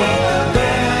made. That's why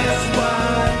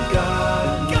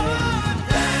God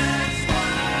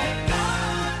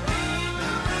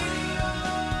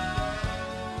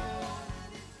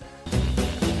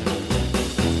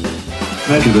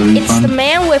made. It's the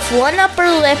man with one upper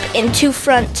lip and two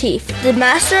front teeth, the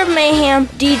master of mayhem,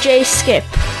 DJ Skip.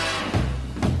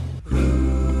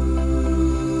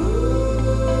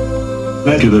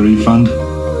 Back to the refund.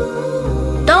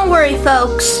 Don't worry,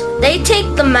 folks. They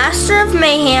take the master of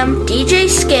mayhem, DJ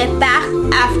Skip, back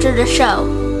after the show.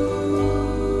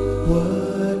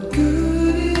 What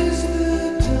good is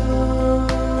the dawn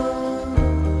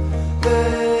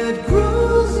that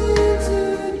grows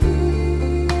into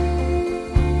day?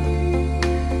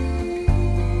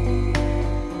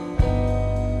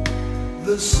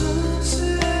 The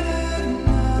sunset at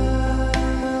night,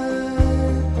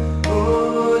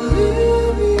 or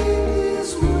living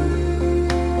this way.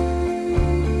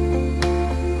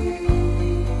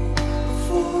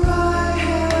 For I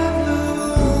have the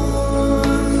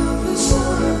warmth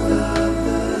of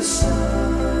the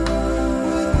sun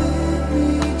within me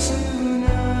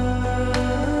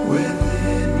tonight.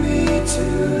 Within me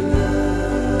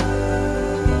tonight.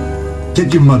 Get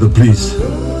your mother, please.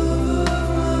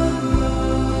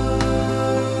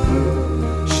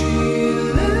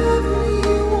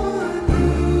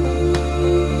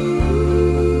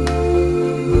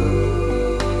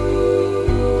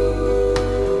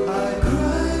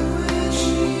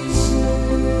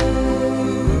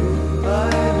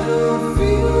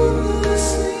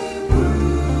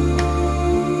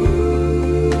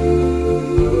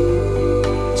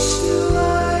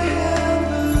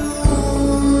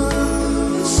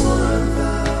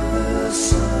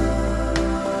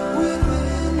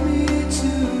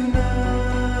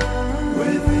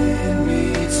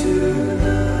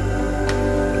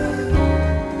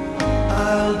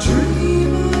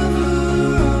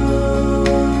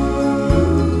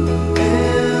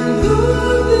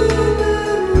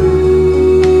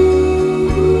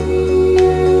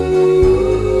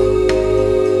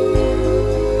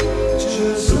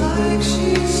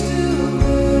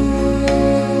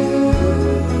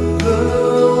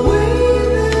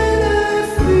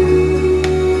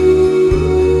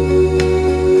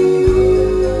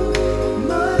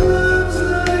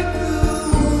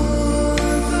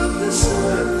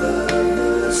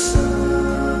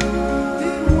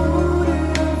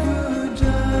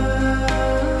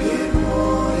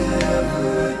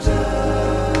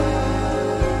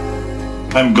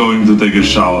 I'm going to take a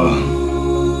shower.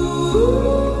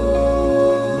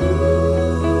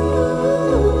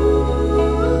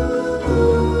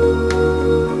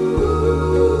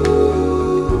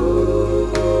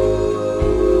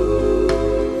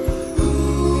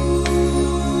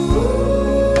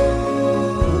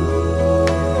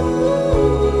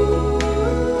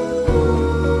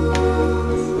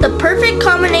 The perfect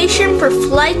combination for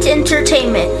flight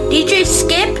entertainment. DJ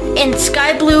Skip and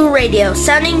Sky Blue Radio,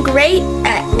 sounding great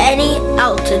at any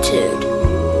altitude.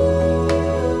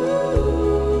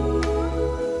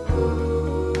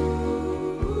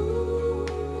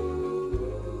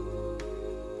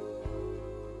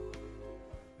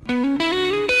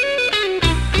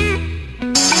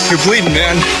 You're bleeding,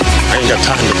 man. I ain't got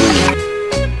time to bleed.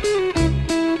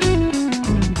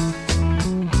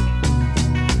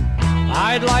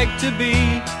 I'd like to be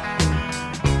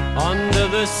under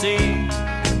the sea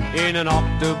in an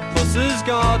octopus's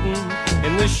garden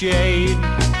in the shade.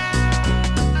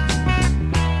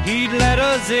 He'd let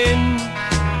us in,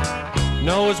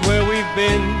 knows where we've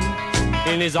been,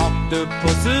 in his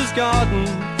octopus's garden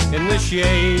in the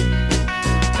shade.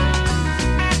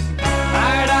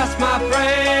 I'd ask my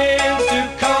friends to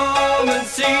come and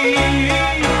see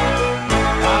an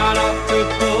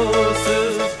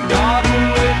octopus's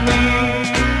garden with me.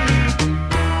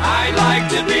 I'd like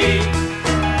to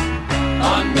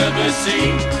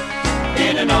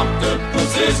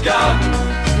garden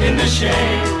in the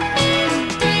shade.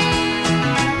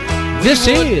 This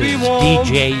is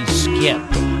DJ Skip.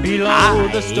 Below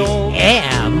the storm, I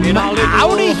am in our little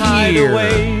out of here.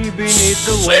 hideaway beneath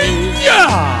the waves.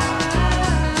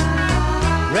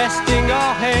 Resting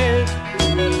our head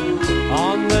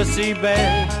on the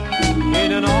seabed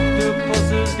in an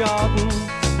octopus's garden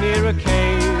near a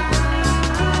cave.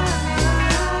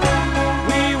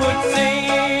 We would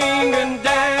sing and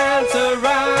dance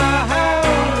around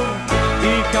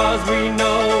because we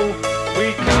know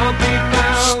we can't be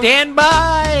found. Stand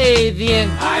by, the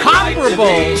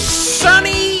incomparable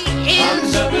Sonny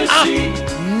is up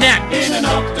next. In an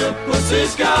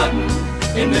octopus's garden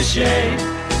in the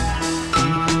shade.